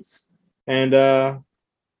streets. And yeah,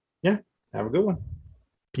 have a good one.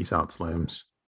 Peace out, Slims.